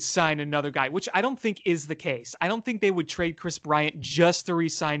so you could sign another guy, which I don't think is the case. I don't think they would trade Chris Bryant just to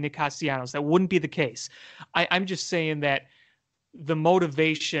re-sign Nick Castellanos. That wouldn't be the case. I'm just saying that the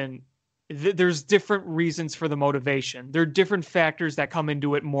motivation, there's different reasons for the motivation. There are different factors that come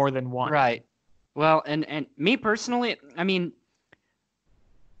into it more than one. Right. Well, and me personally, I mean,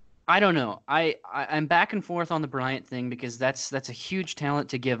 I don't know. I'm back and forth on the Bryant thing because that's a huge talent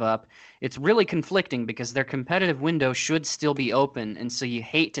to give up. It's really conflicting because their competitive window should still be open, and so you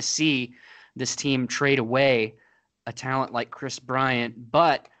hate to see this team trade away a talent like Chris Bryant,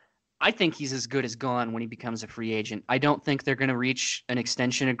 but I think he's as good as gone when he becomes a free agent. I don't think they're going to reach an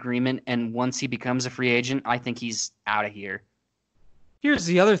extension agreement, and once he becomes a free agent, I think he's out of here. Here's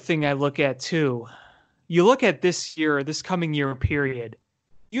the other thing I look at too. You look at this year, this coming year period,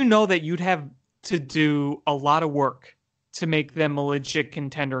 you know that you'd have to do a lot of work to make them a legit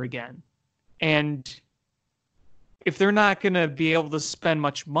contender again. And if they're not going to be able to spend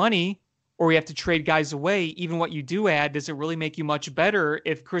much money or you have to trade guys away, even what you do add, does it really make you much better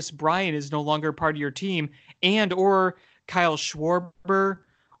if Chris Bryant is no longer part of your team and or Kyle Schwarber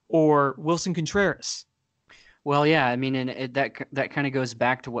or Wilson Contreras? Well, yeah, I mean, and that kind of goes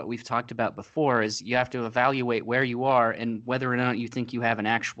back to what we've talked about before, is you have to evaluate where you are and whether or not you think you have an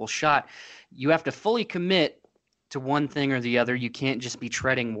actual shot. You have to fully commit to one thing or the other. You can't just be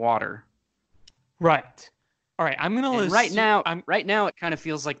treading water. Right. All right, I'm going to And list right now, it kind of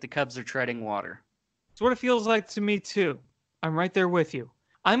feels like the Cubs are treading water. It's what it feels like to me too. I'm right there with you.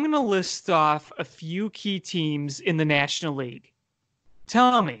 I'm going to list off a few key teams in the National League.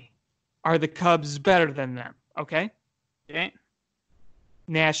 Tell me, are the Cubs better than them? Okay? Okay.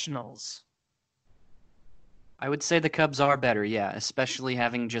 Nationals. I would say the Cubs are better, yeah, especially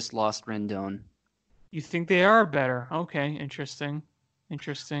having just lost Rendon. You think they are better? Okay, interesting.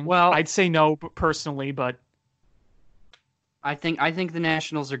 Interesting. Well, I'd say no personally, but I think the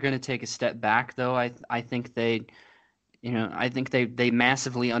Nationals are going to take a step back, though. I think they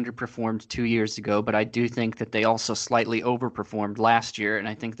massively underperformed 2 years ago, but I do think that they also slightly overperformed last year, and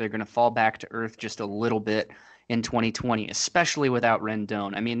I think they're going to fall back to earth just a little bit in 2020, especially without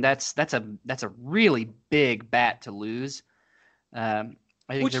Rendon. I mean, that's a really big bat to lose.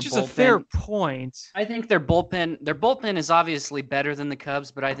 I think their which is a fair bullpen. point. I think their bullpen is obviously better than the Cubs,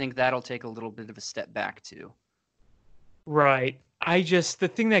 but I think that'll take a little bit of a step back too. Right.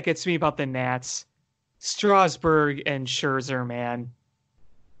 The thing that gets me about the Nats, Strasburg and Scherzer, man,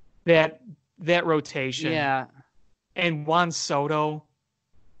 that that rotation Yeah. and Juan Soto.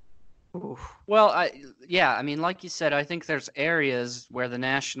 Oof. Well, yeah, I mean, like you said, I think there's areas where the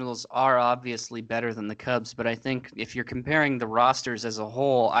Nationals are obviously better than the Cubs, but I think if you're comparing the rosters as a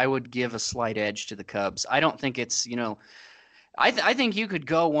whole, I would give a slight edge to the Cubs. I don't think I think you could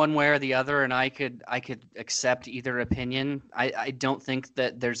go one way or the other, and I could accept either opinion. I don't think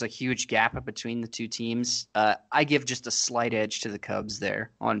that there's a huge gap between the two teams. I give just a slight edge to the Cubs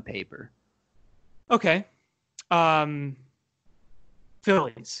there on paper. Okay. Um,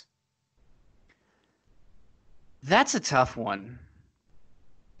 Phillies. That's a tough one.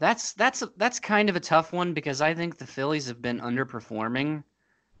 That's kind of a tough one because I think the Phillies have been underperforming,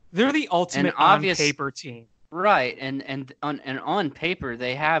 They're the and ultimate on obvious paper team. right, and on paper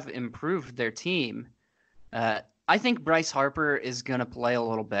they have improved their team. I think Bryce Harper is going to play a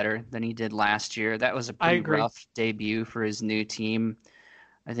little better than he did last year. That was a I pretty agree. rough debut for his new team.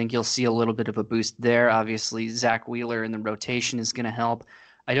 I think you'll see a little bit of a boost there. Obviously, Zach Wheeler in the rotation is going to help.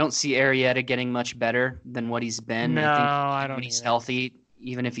 I don't see Arrieta getting much better than what he's been. No, I think I even when don't he's either. healthy,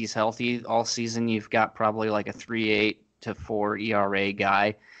 even if he's healthy all season, you've got probably like a 3.8 to 4 ERA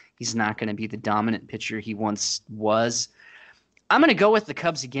guy. He's not going to be the dominant pitcher he once was. I'm going to go with the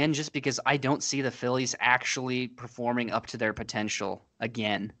Cubs again just because I don't see the Phillies actually performing up to their potential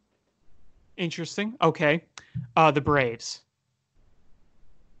again. Interesting. Okay. The Braves.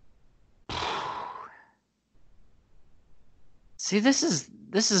 See, this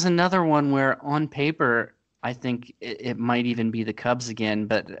is another one where on paper I think it might even be the Cubs again,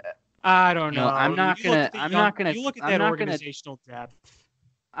 but I don't I'm know. not gonna I'm not gonna You look at I'm that not gonna organizational depth.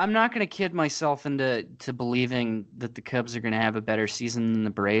 I'm not gonna kid myself into believing that the Cubs are gonna have a better season than the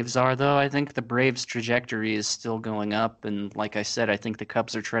Braves are, though. I think the Braves' trajectory is still going up, and like I said, I think the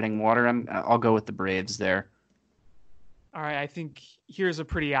Cubs are treading water. I'll go with the Braves there. All right, I think here's a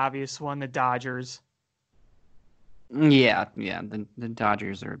pretty obvious one: the Dodgers. Yeah. The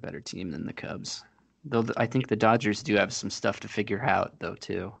Dodgers are a better team than the Cubs. Though I think the Dodgers do have some stuff to figure out, though,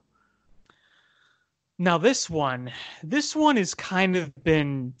 too. Now this one has kind of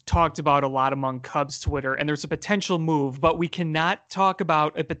been talked about a lot among Cubs Twitter, and there's a potential move, but we cannot talk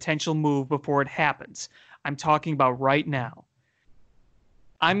about a potential move before it happens. I'm talking about right now.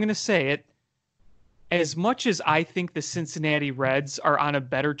 I'm going to say it. As much as I think the Cincinnati Reds are on a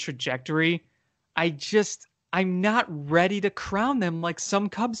better trajectory, I'm not ready to crown them like some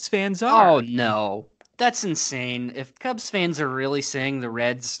Cubs fans Oh are. no, that's insane. If Cubs fans are really saying the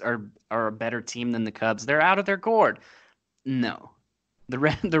Reds are a better team than the Cubs, they're out of their gourd. No, the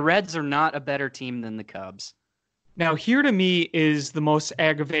Reds are not a better team than the Cubs. Now, here to me is the most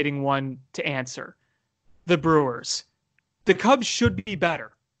aggravating one to answer. The Brewers. The Cubs should be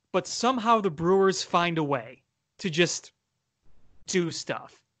better, but somehow the Brewers find a way to just do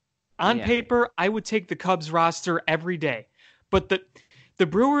stuff. On Yeah, paper, I would take the Cubs roster every day, but the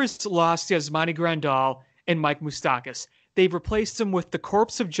Brewers lost Yasmani Grandal and Mike Moustakas. They've replaced him with the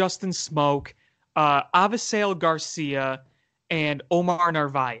corpse of Justin Smoke, Avisail Garcia, and Omar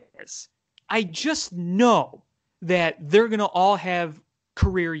Narvaez. I just know that they're going to all have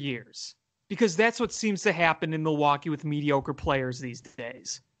career years because that's what seems to happen in Milwaukee with mediocre players these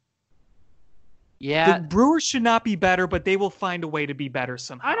days. The yeah. Brewers should not be better, but they will find a way to be better I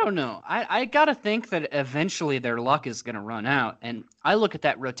somehow. don't know. I gotta think that eventually their luck is gonna run out, and I look at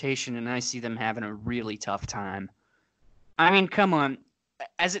that rotation and I see them having a really tough time. I mean, come on.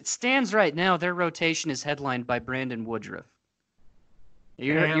 As it stands right now, their rotation is headlined by Brandon Woodruff.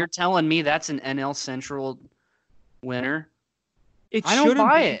 You're And telling me that's an NL Central winner? it I don't shouldn't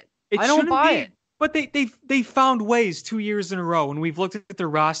buy be. it. It I don't shouldn't buy be. it. But they found ways 2 years in a row, and we've looked at their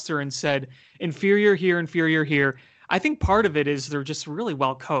roster and said inferior here, inferior here. I think part of it is they're just really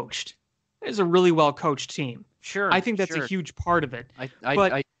well coached. It's a really well coached team. I Sure, think that's a sure. huge part of it. I I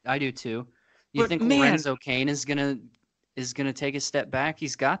But I, I do too. You but think man, Lorenzo Kane is gonna take a step back?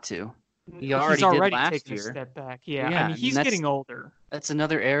 He's got to. He He's already did already last taken a year. step back. Yeah, I Yeah, mean, I mean he's getting older. that's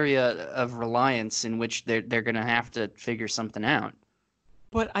another area of reliance in which they're gonna have to figure something out.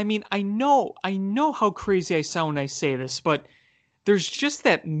 But I mean, I know how crazy I sound when I say this, but there's just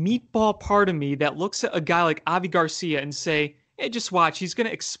that meatball part of me that looks at a guy like Avi Garcia and say, hey, just watch, he's going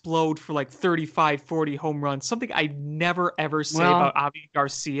to explode for like 35, 40 home runs. Something I never ever say Well, about Avi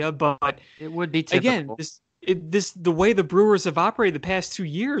Garcia, but it would be again, typical. this the way the Brewers have operated the past 2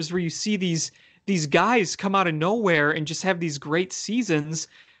 years, where you see these guys come out of nowhere and just have these great seasons.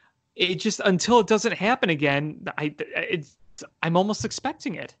 It just until it doesn't happen again, I'm almost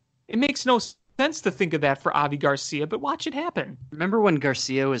expecting it. It makes no sense to think of that for Avi Garcia, but watch it happen. Remember when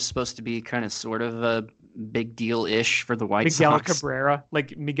Garcia was supposed to be kind of sort of a big deal-ish for the White Miguel Sox? Cabrera,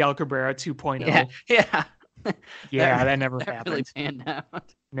 like Miguel Cabrera Yeah, 2.0. yeah. Yeah, that never That really happened. panned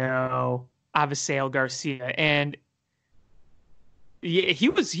out. No, Avisail Garcia, and yeah, he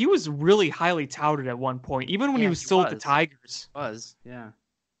was really highly touted at one point, even when he Yeah, was he still at the Tigers. yeah.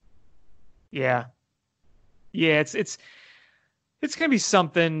 Yeah, yeah, it's gonna be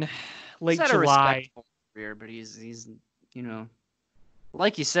something He's late had a July. respectable career, but he's you know,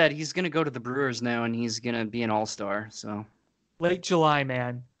 like you said, he's gonna go to the Brewers now, and he's gonna be an all-star. So Late July,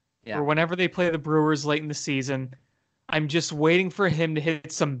 man, yeah, or whenever they play the Brewers late in the season. I'm just waiting for him to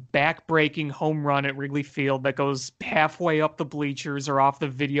hit some back-breaking home run at Wrigley Field that goes halfway up the bleachers or off the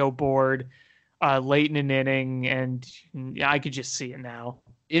video board late in an inning, and I could just see it now.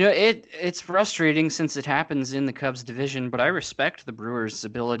 it's frustrating since it happens in the Cubs division, but I respect the Brewers'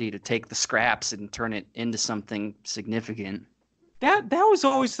 ability to take the scraps and turn it into something significant. That was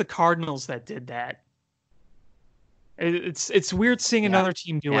always the Cardinals that did that. It's weird seeing Yeah, another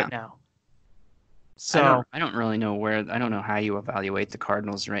team do yeah. it now. I So don't I don't really know where I don't know how you evaluate the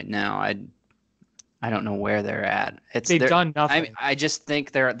Cardinals right now. I don't know where they're at. It's they've they're done I nothing. I just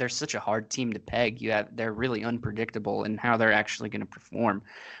think they're such a hard team to peg. They're really unpredictable in how they're actually going to perform,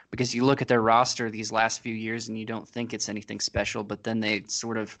 because you look at their roster these last few years and you don't think it's anything special, but then they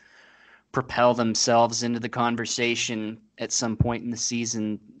sort of propel themselves into the conversation at some point in the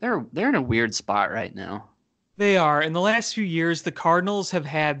season. They're in a weird spot right now. They are. In the last few years, the Cardinals have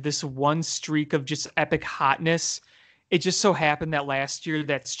had this one streak of just epic hotness. It just so happened that last year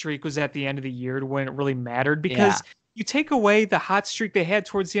that streak was at the end of the year when it really mattered, Yeah. because you take away the hot streak they had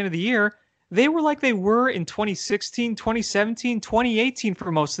towards the end of the year, they were like they were in 2016, 2017, 2018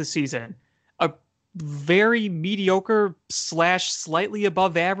 for most of the season. A very mediocre slash slightly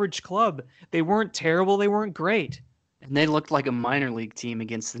above average club. They weren't terrible, they weren't great. And they looked like a minor league team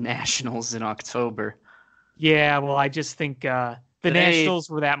against the Nationals in October. Yeah, well, I just think the They Nationals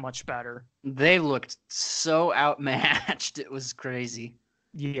were that much better. they looked so outmatched. It was crazy.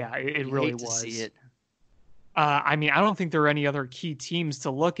 Yeah, it You really hate to see was. it. I mean, I don't think there are any other key teams to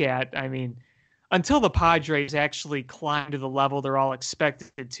look at. I mean, until the Padres actually climb to the level they're all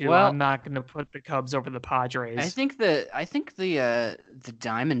expected to, I'm Well, not going to put the Cubs over the Padres. I think the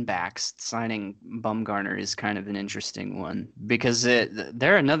Diamondbacks signing Bumgarner is kind of an interesting one, because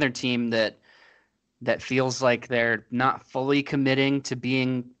they're another team that feels like they're not fully committing to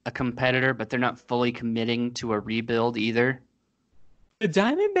being a competitor, but they're not fully committing to a rebuild either. The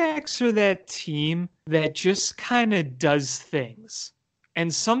Diamondbacks are that team that just kind of does things.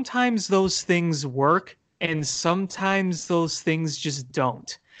 And sometimes those things work, and sometimes those things just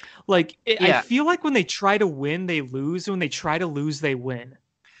don't. Like, I Yeah. feel like when they try to win, they lose. And when they try to lose, they win.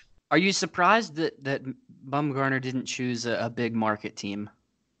 Are you surprised that Bumgarner didn't choose a big market team?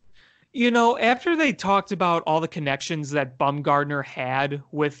 After they talked about all the connections that Bumgardner had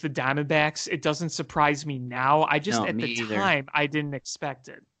with the Diamondbacks, it doesn't surprise me now. I just, No, at me the either. time, I didn't expect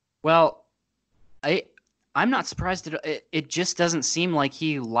it. Well, I I'm not surprised at it. It just doesn't seem like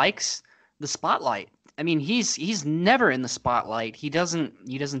he likes the spotlight. I mean, he's never in the spotlight. He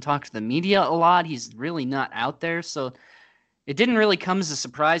doesn't talk to the media a lot. He's really not out there. So it didn't really come as a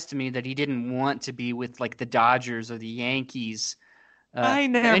surprise to me that he didn't want to be with like the Dodgers or the Yankees. I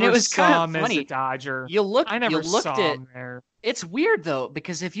And it never was kind saw of him as a funny. Dodger. You I never looked saw at him there. It's weird though,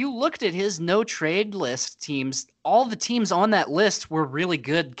 because if you looked at his no trade list teams, all the teams on that list were really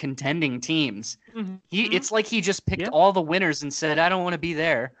good contending teams. Hmm. It's like he just picked Yeah. all the winners and said, "I don't want to be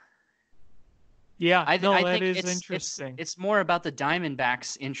there." Yeah. No, I that think is interesting. it's more about the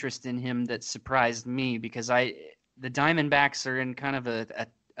Diamondbacks' interest in him that surprised me, because the Diamondbacks are in kind of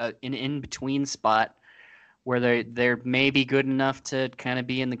an in between spot where they're maybe good enough to kind of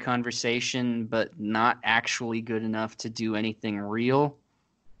be in the conversation, but not actually good enough to do anything real.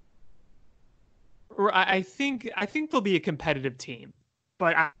 I think they'll be a competitive team,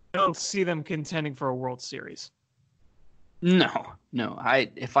 but I don't see them contending for a World Series. No, no.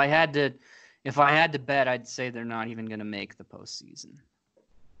 If I had to bet, I'd say they're not even going to make the postseason.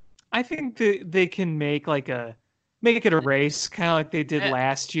 I think that they can make it a race, kind of like they did I,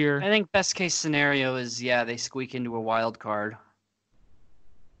 last I year. think best case scenario is they squeak into a wild card.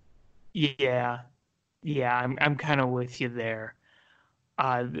 Yeah, yeah, I'm kind of with you there.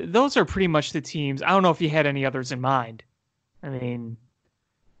 Those are pretty much the teams. I don't know if you had any others in mind. I mean,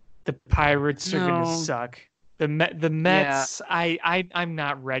 the Pirates are gonna No, suck. The yeah, Mets, I'm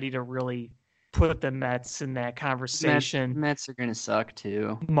not ready to really put the Mets in that conversation. Mets are going to suck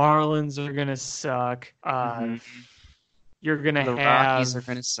too. Marlins are gonna suck. Hmm. You're gonna The Rockies are have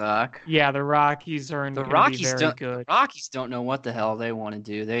going to suck. yeah, the Rockies aren't The gonna be Rockies very don't. The good. Rockies don't know what the hell they want to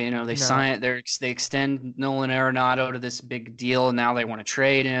do. They No. sign. They extend Nolan Arenado to this big deal, and now they want to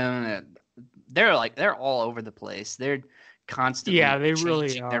trade him. They're all over the place. They're Yeah, constantly they really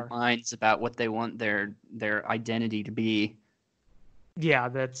changing their are. minds about what they want their identity to be. Yeah,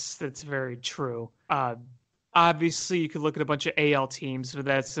 that's very true. Obviously, you could look at a bunch of AL teams, but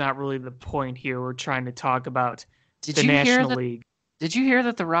that's not really the point here. We're trying to talk about Did the you hear National that? League. Did you hear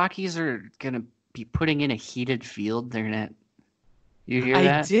that the Rockies are gonna be putting in a heated field? They're not. You hear I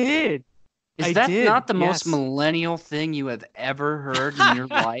that? did. Is I that did. not the most Yes. millennial thing you have ever heard in your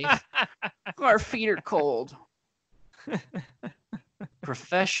life? Our feet are cold.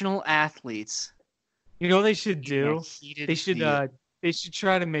 Professional athletes You know what they should in a do? They heated should field. they should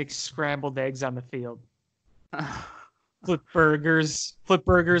try to make scrambled eggs on the field. Flip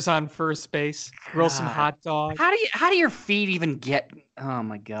burgers on first base, grill some God, hot dogs. how do your feet even get? Oh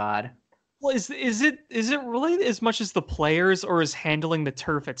my God. Well, is it really as much as the players or is handling the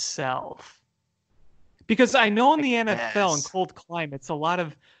turf itself? Because I know in I the NFL in guess. cold climates, a lot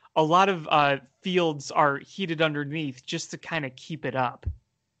of fields are heated underneath just to kind of keep it up.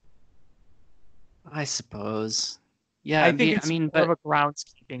 I suppose. Yeah, I think I it's mean, more of but a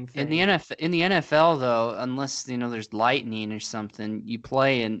groundskeeping thing. in the NFL though, unless there's lightning or something, you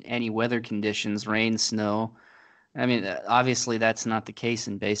play in any weather conditions, rain, snow. I mean, obviously that's not the case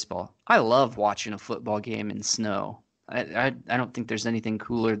in baseball. I love watching a football game in snow. I don't think there's anything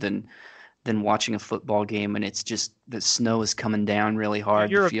cooler than watching a football game and it's just the snow is coming down really hard,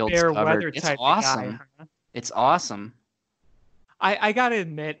 the You're a field's fair covered. weather It's type of guy, awesome. huh? It's awesome. I gotta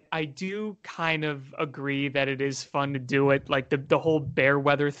admit, I do kind of agree that it is fun to do it, like the whole bear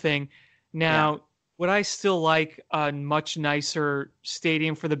weather thing. Yeah. Now, would I still like a much nicer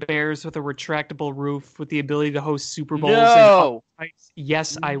stadium for the Bears with a retractable roof with the ability to host Super Bowls and No. fights?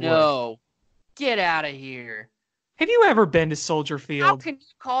 Yes, I would. No. Get out of here. Have you ever been to Soldier How Field? can you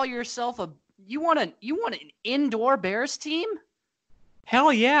call yourself a you want an indoor Bears team?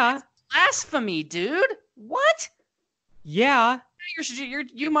 Hell yeah. Blasphemy, dude. What? Yeah.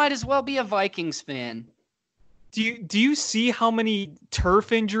 You might as well be a Vikings fan. Do you see how many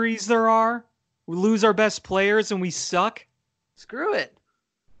turf injuries there are? We lose our best players and we suck. Screw it.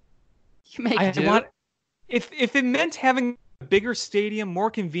 You make I do. want if it meant having a bigger stadium, more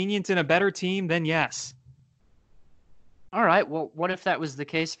convenient, and a better team, then yes. All right. Well, what if that was the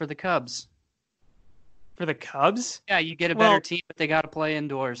case for the Cubs? For the Cubs? Yeah, you get a better Well, team, but they got to play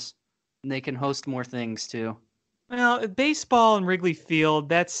indoors, and they can host more things too. well, baseball and Wrigley Field,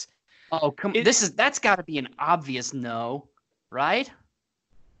 that's Oh, come. it. That's got to be an obvious no, right?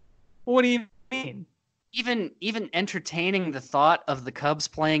 What do you mean? Even entertaining the thought of the Cubs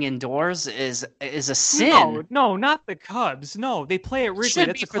playing indoors is a No, sin. no, not the Cubs. No, they play at It Wrigley. should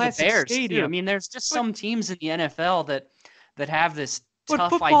That's be a for the classic Bears too. I stadium. mean, there's just But some teams in the NFL that have this but tough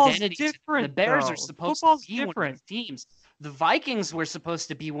football's identity. The different Bears are though. supposed to Football's be one of different. those teams. The Vikings were supposed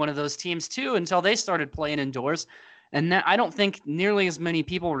to be one of those teams too until they started playing indoors. And I don't think nearly as many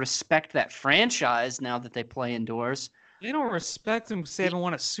people respect that franchise now that they play indoors. They don't respect them because they The, haven't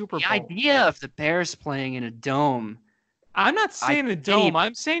won a Super the Bowl. idea of the Bears playing in a dome, I'm not I saying a can't dome. even.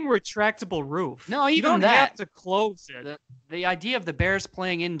 I'm saying retractable roof. No, You even don't have that. to close it. The idea of the Bears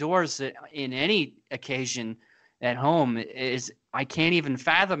playing indoors in any occasion at home is I can't even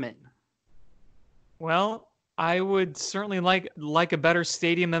fathom it. Well, I would certainly like a better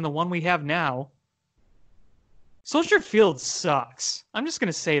stadium than the one we have now. Soldier Field sucks. I'm just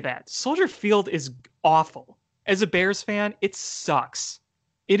gonna say that. Soldier Field is awful. As a Bears fan, it sucks.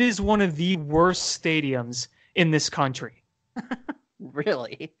 It is one of the worst stadiums in this country.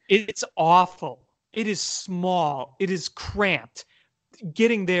 Really? It's awful. It is small. It is cramped.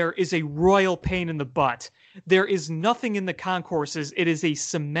 Getting there is a royal pain in the butt. There is nothing in the concourses. It is a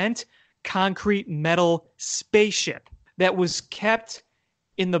cement, concrete, metal spaceship that was kept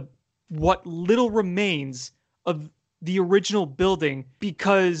in the what little remains of the original building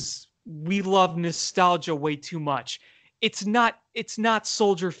because we love nostalgia way too much. It's not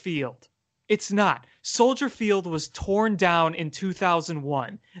Soldier Field. It's not. Soldier Field was torn down in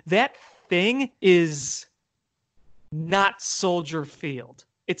 2001. That thing is not Soldier Field.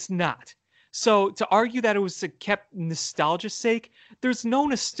 It's not. So to argue that it was kept nostalgia's sake, there's no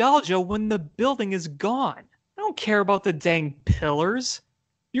nostalgia when the building is gone. I don't care about the dang pillars.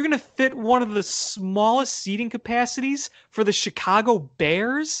 You're going to fit one of the smallest seating capacities for the Chicago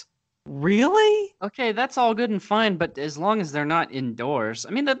Bears? Really? Okay, that's all good and fine, but as long as they're not indoors.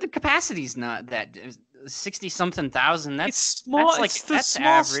 I mean, the capacity's not that 60-something thousand. It's small. It's the that's small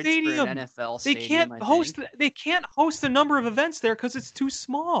average stadium. for an NFL stadium. They can't host a number of events there because it's too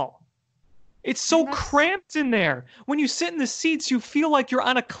small. It's so cramped in there. When you sit in the seats, you feel like you're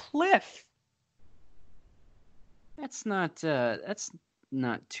on a cliff. That's not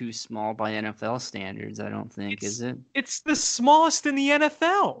too small by NFL standards, I don't think, is it? It's the smallest in the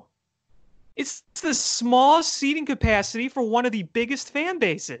NFL. It's the smallest seating capacity for one of the biggest fan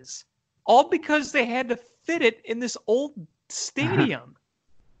bases. All because they had to fit it in this old stadium.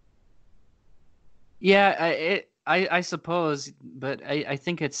 Yeah, I suppose, but I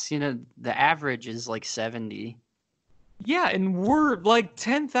think it's, the average is like 70. Yeah, and we're like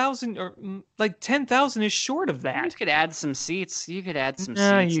 10,000 or like 10,000 is short of that. You could add some seats. You could add some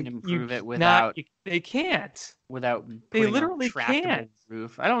seats and improve it without. They can't. Without they literally a retractable can't.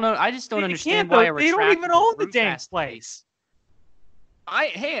 Roof. I don't know. I just don't understand why a retractable they don't even own the roof dang place.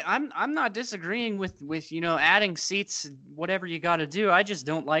 I'm not disagreeing with adding seats, whatever you got to do. I just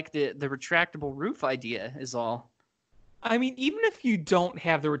don't like the retractable roof idea. Is all. I mean, even if you don't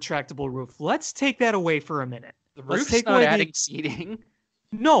have the retractable roof, let's take that away for a minute. The roof's not adding seating.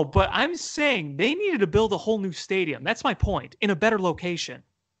 No, but I'm saying they needed to build a whole new stadium. That's my point. In a better location.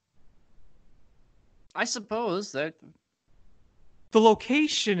 I suppose that the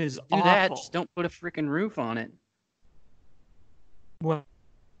location is awful. That. Just don't put a freaking roof on it. Well,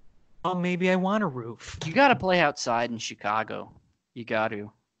 maybe I want a roof. You got to play outside in Chicago. You got to.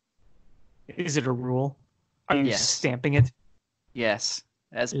 Is it a rule? Are you stamping it? Yes.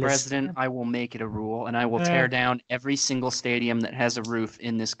 As president, I will make it a rule, and I will tear down every single stadium that has a roof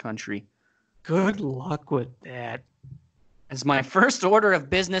in this country. Good luck with that. As my first order of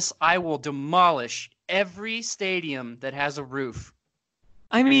business, I will demolish every stadium that has a roof.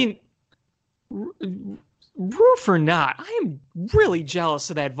 I mean, roof or not, I am really jealous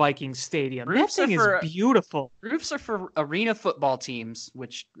of that Vikings stadium. That thing is beautiful. Roofs are for arena football teams,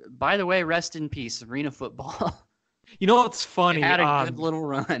 which, by the way, rest in peace, arena football. You know what's funny? It had a good little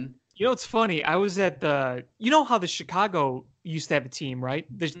run. You know what's funny? I was at you know how the Chicago used to have a team, right?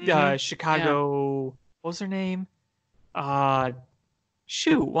 The Chicago, what was their name?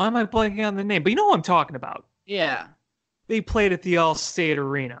 Shoot, why am I blanking on the name? But you know what I'm talking about. Yeah. They played at the All-State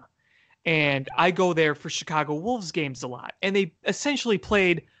Arena. And I go there for Chicago Wolves games a lot. And they essentially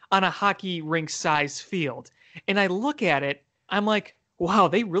played on a hockey rink-sized field. And I look at it, I'm like, wow,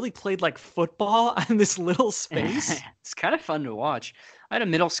 they really played like football on this little space? It's kind of fun to watch. I had a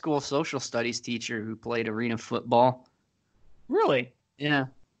middle school social studies teacher who played arena football. Really? Yeah.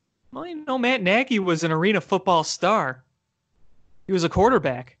 Well, Matt Nagy was an arena football star. He was a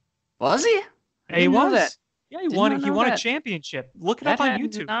quarterback. Was he? He was. That. Yeah, he won a championship. Look it up on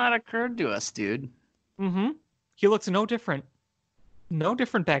YouTube. That not occurred to us, dude. Mm-hmm. He looked no different. No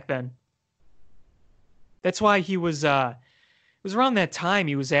different back then. That's why he was... it was around that time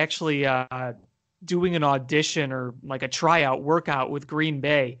he was actually doing an audition or like a tryout workout with Green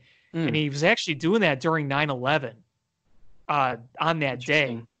Bay. And he was actually doing that during 9/11 on that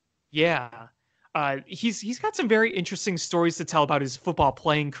day. Yeah. He's got some very interesting stories to tell about his football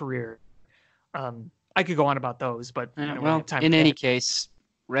playing career. I could go on about those, but well, in any case,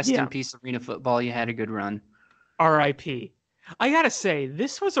 rest in peace, arena football. You had a good run. R.I.P. I gotta say,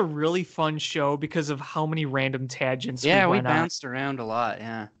 this was a really fun show because of how many random tangents we bounced around a lot,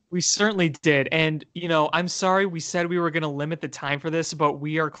 yeah. We certainly did. And, I'm sorry we said we were going to limit the time for this, but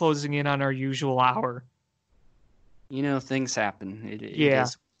we are closing in on our usual hour. Things happen. It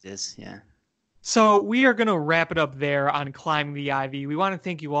is what it is, yeah. So we are going to wrap it up there on Climbing the Ivy. We want to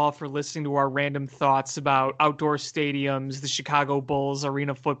thank you all for listening to our random thoughts about outdoor stadiums, the Chicago Bulls,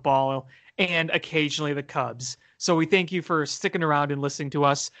 arena football, and occasionally the Cubs. So we thank you for sticking around and listening to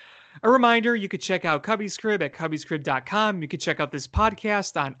us. A reminder, you could check out Cubby's Crib at cubbyscrib.com. You could check out this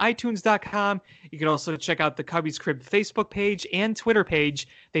podcast on itunes.com. You can also check out the Cubby's Crib Facebook page and Twitter page.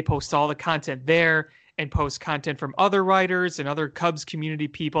 They post all the content there and post content from other writers and other Cubs community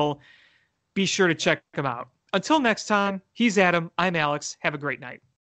people. Be sure to check them out. Until next time, he's Adam. I'm Alex. Have a great night.